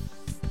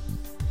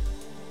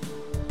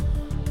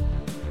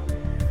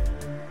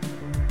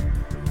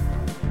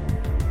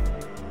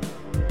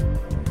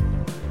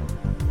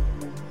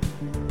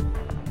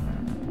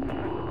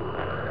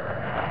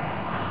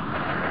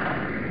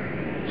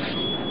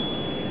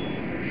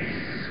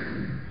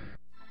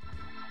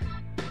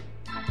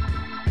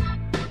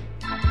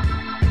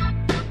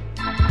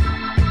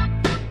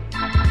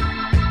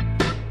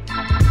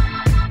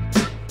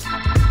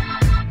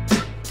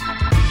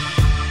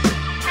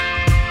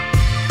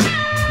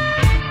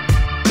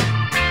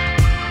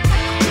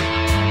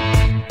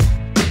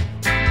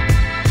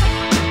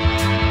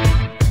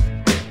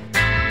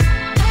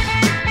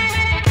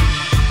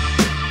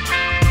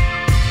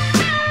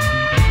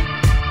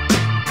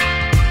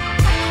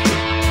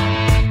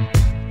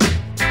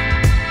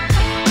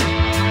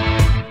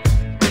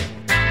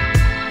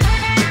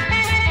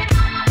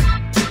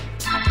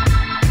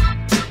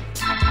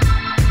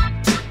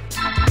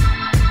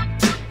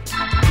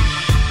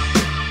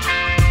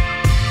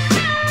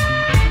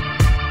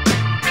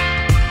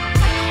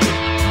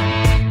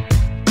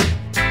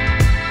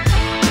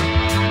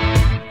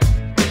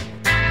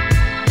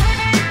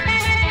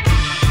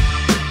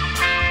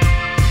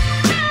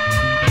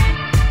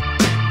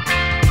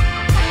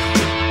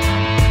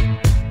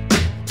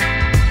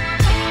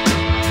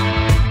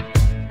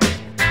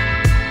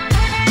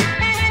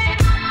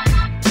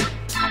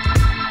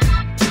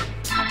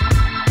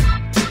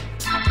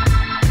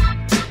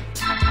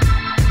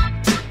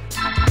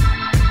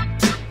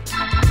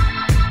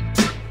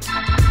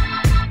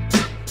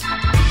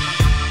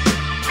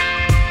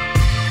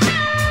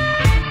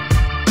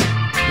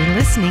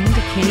 Listening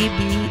to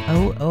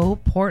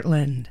KBOO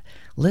Portland,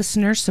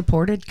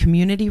 listener-supported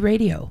community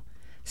radio.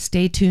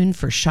 Stay tuned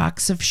for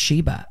Shocks of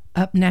Sheba,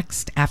 up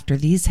next after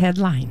these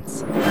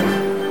headlines.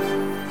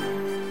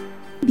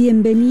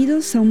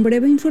 Bienvenidos a un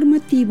breve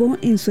informativo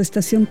en su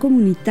estación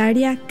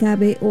comunitaria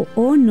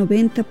KBOO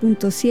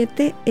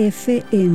 90.7 FM.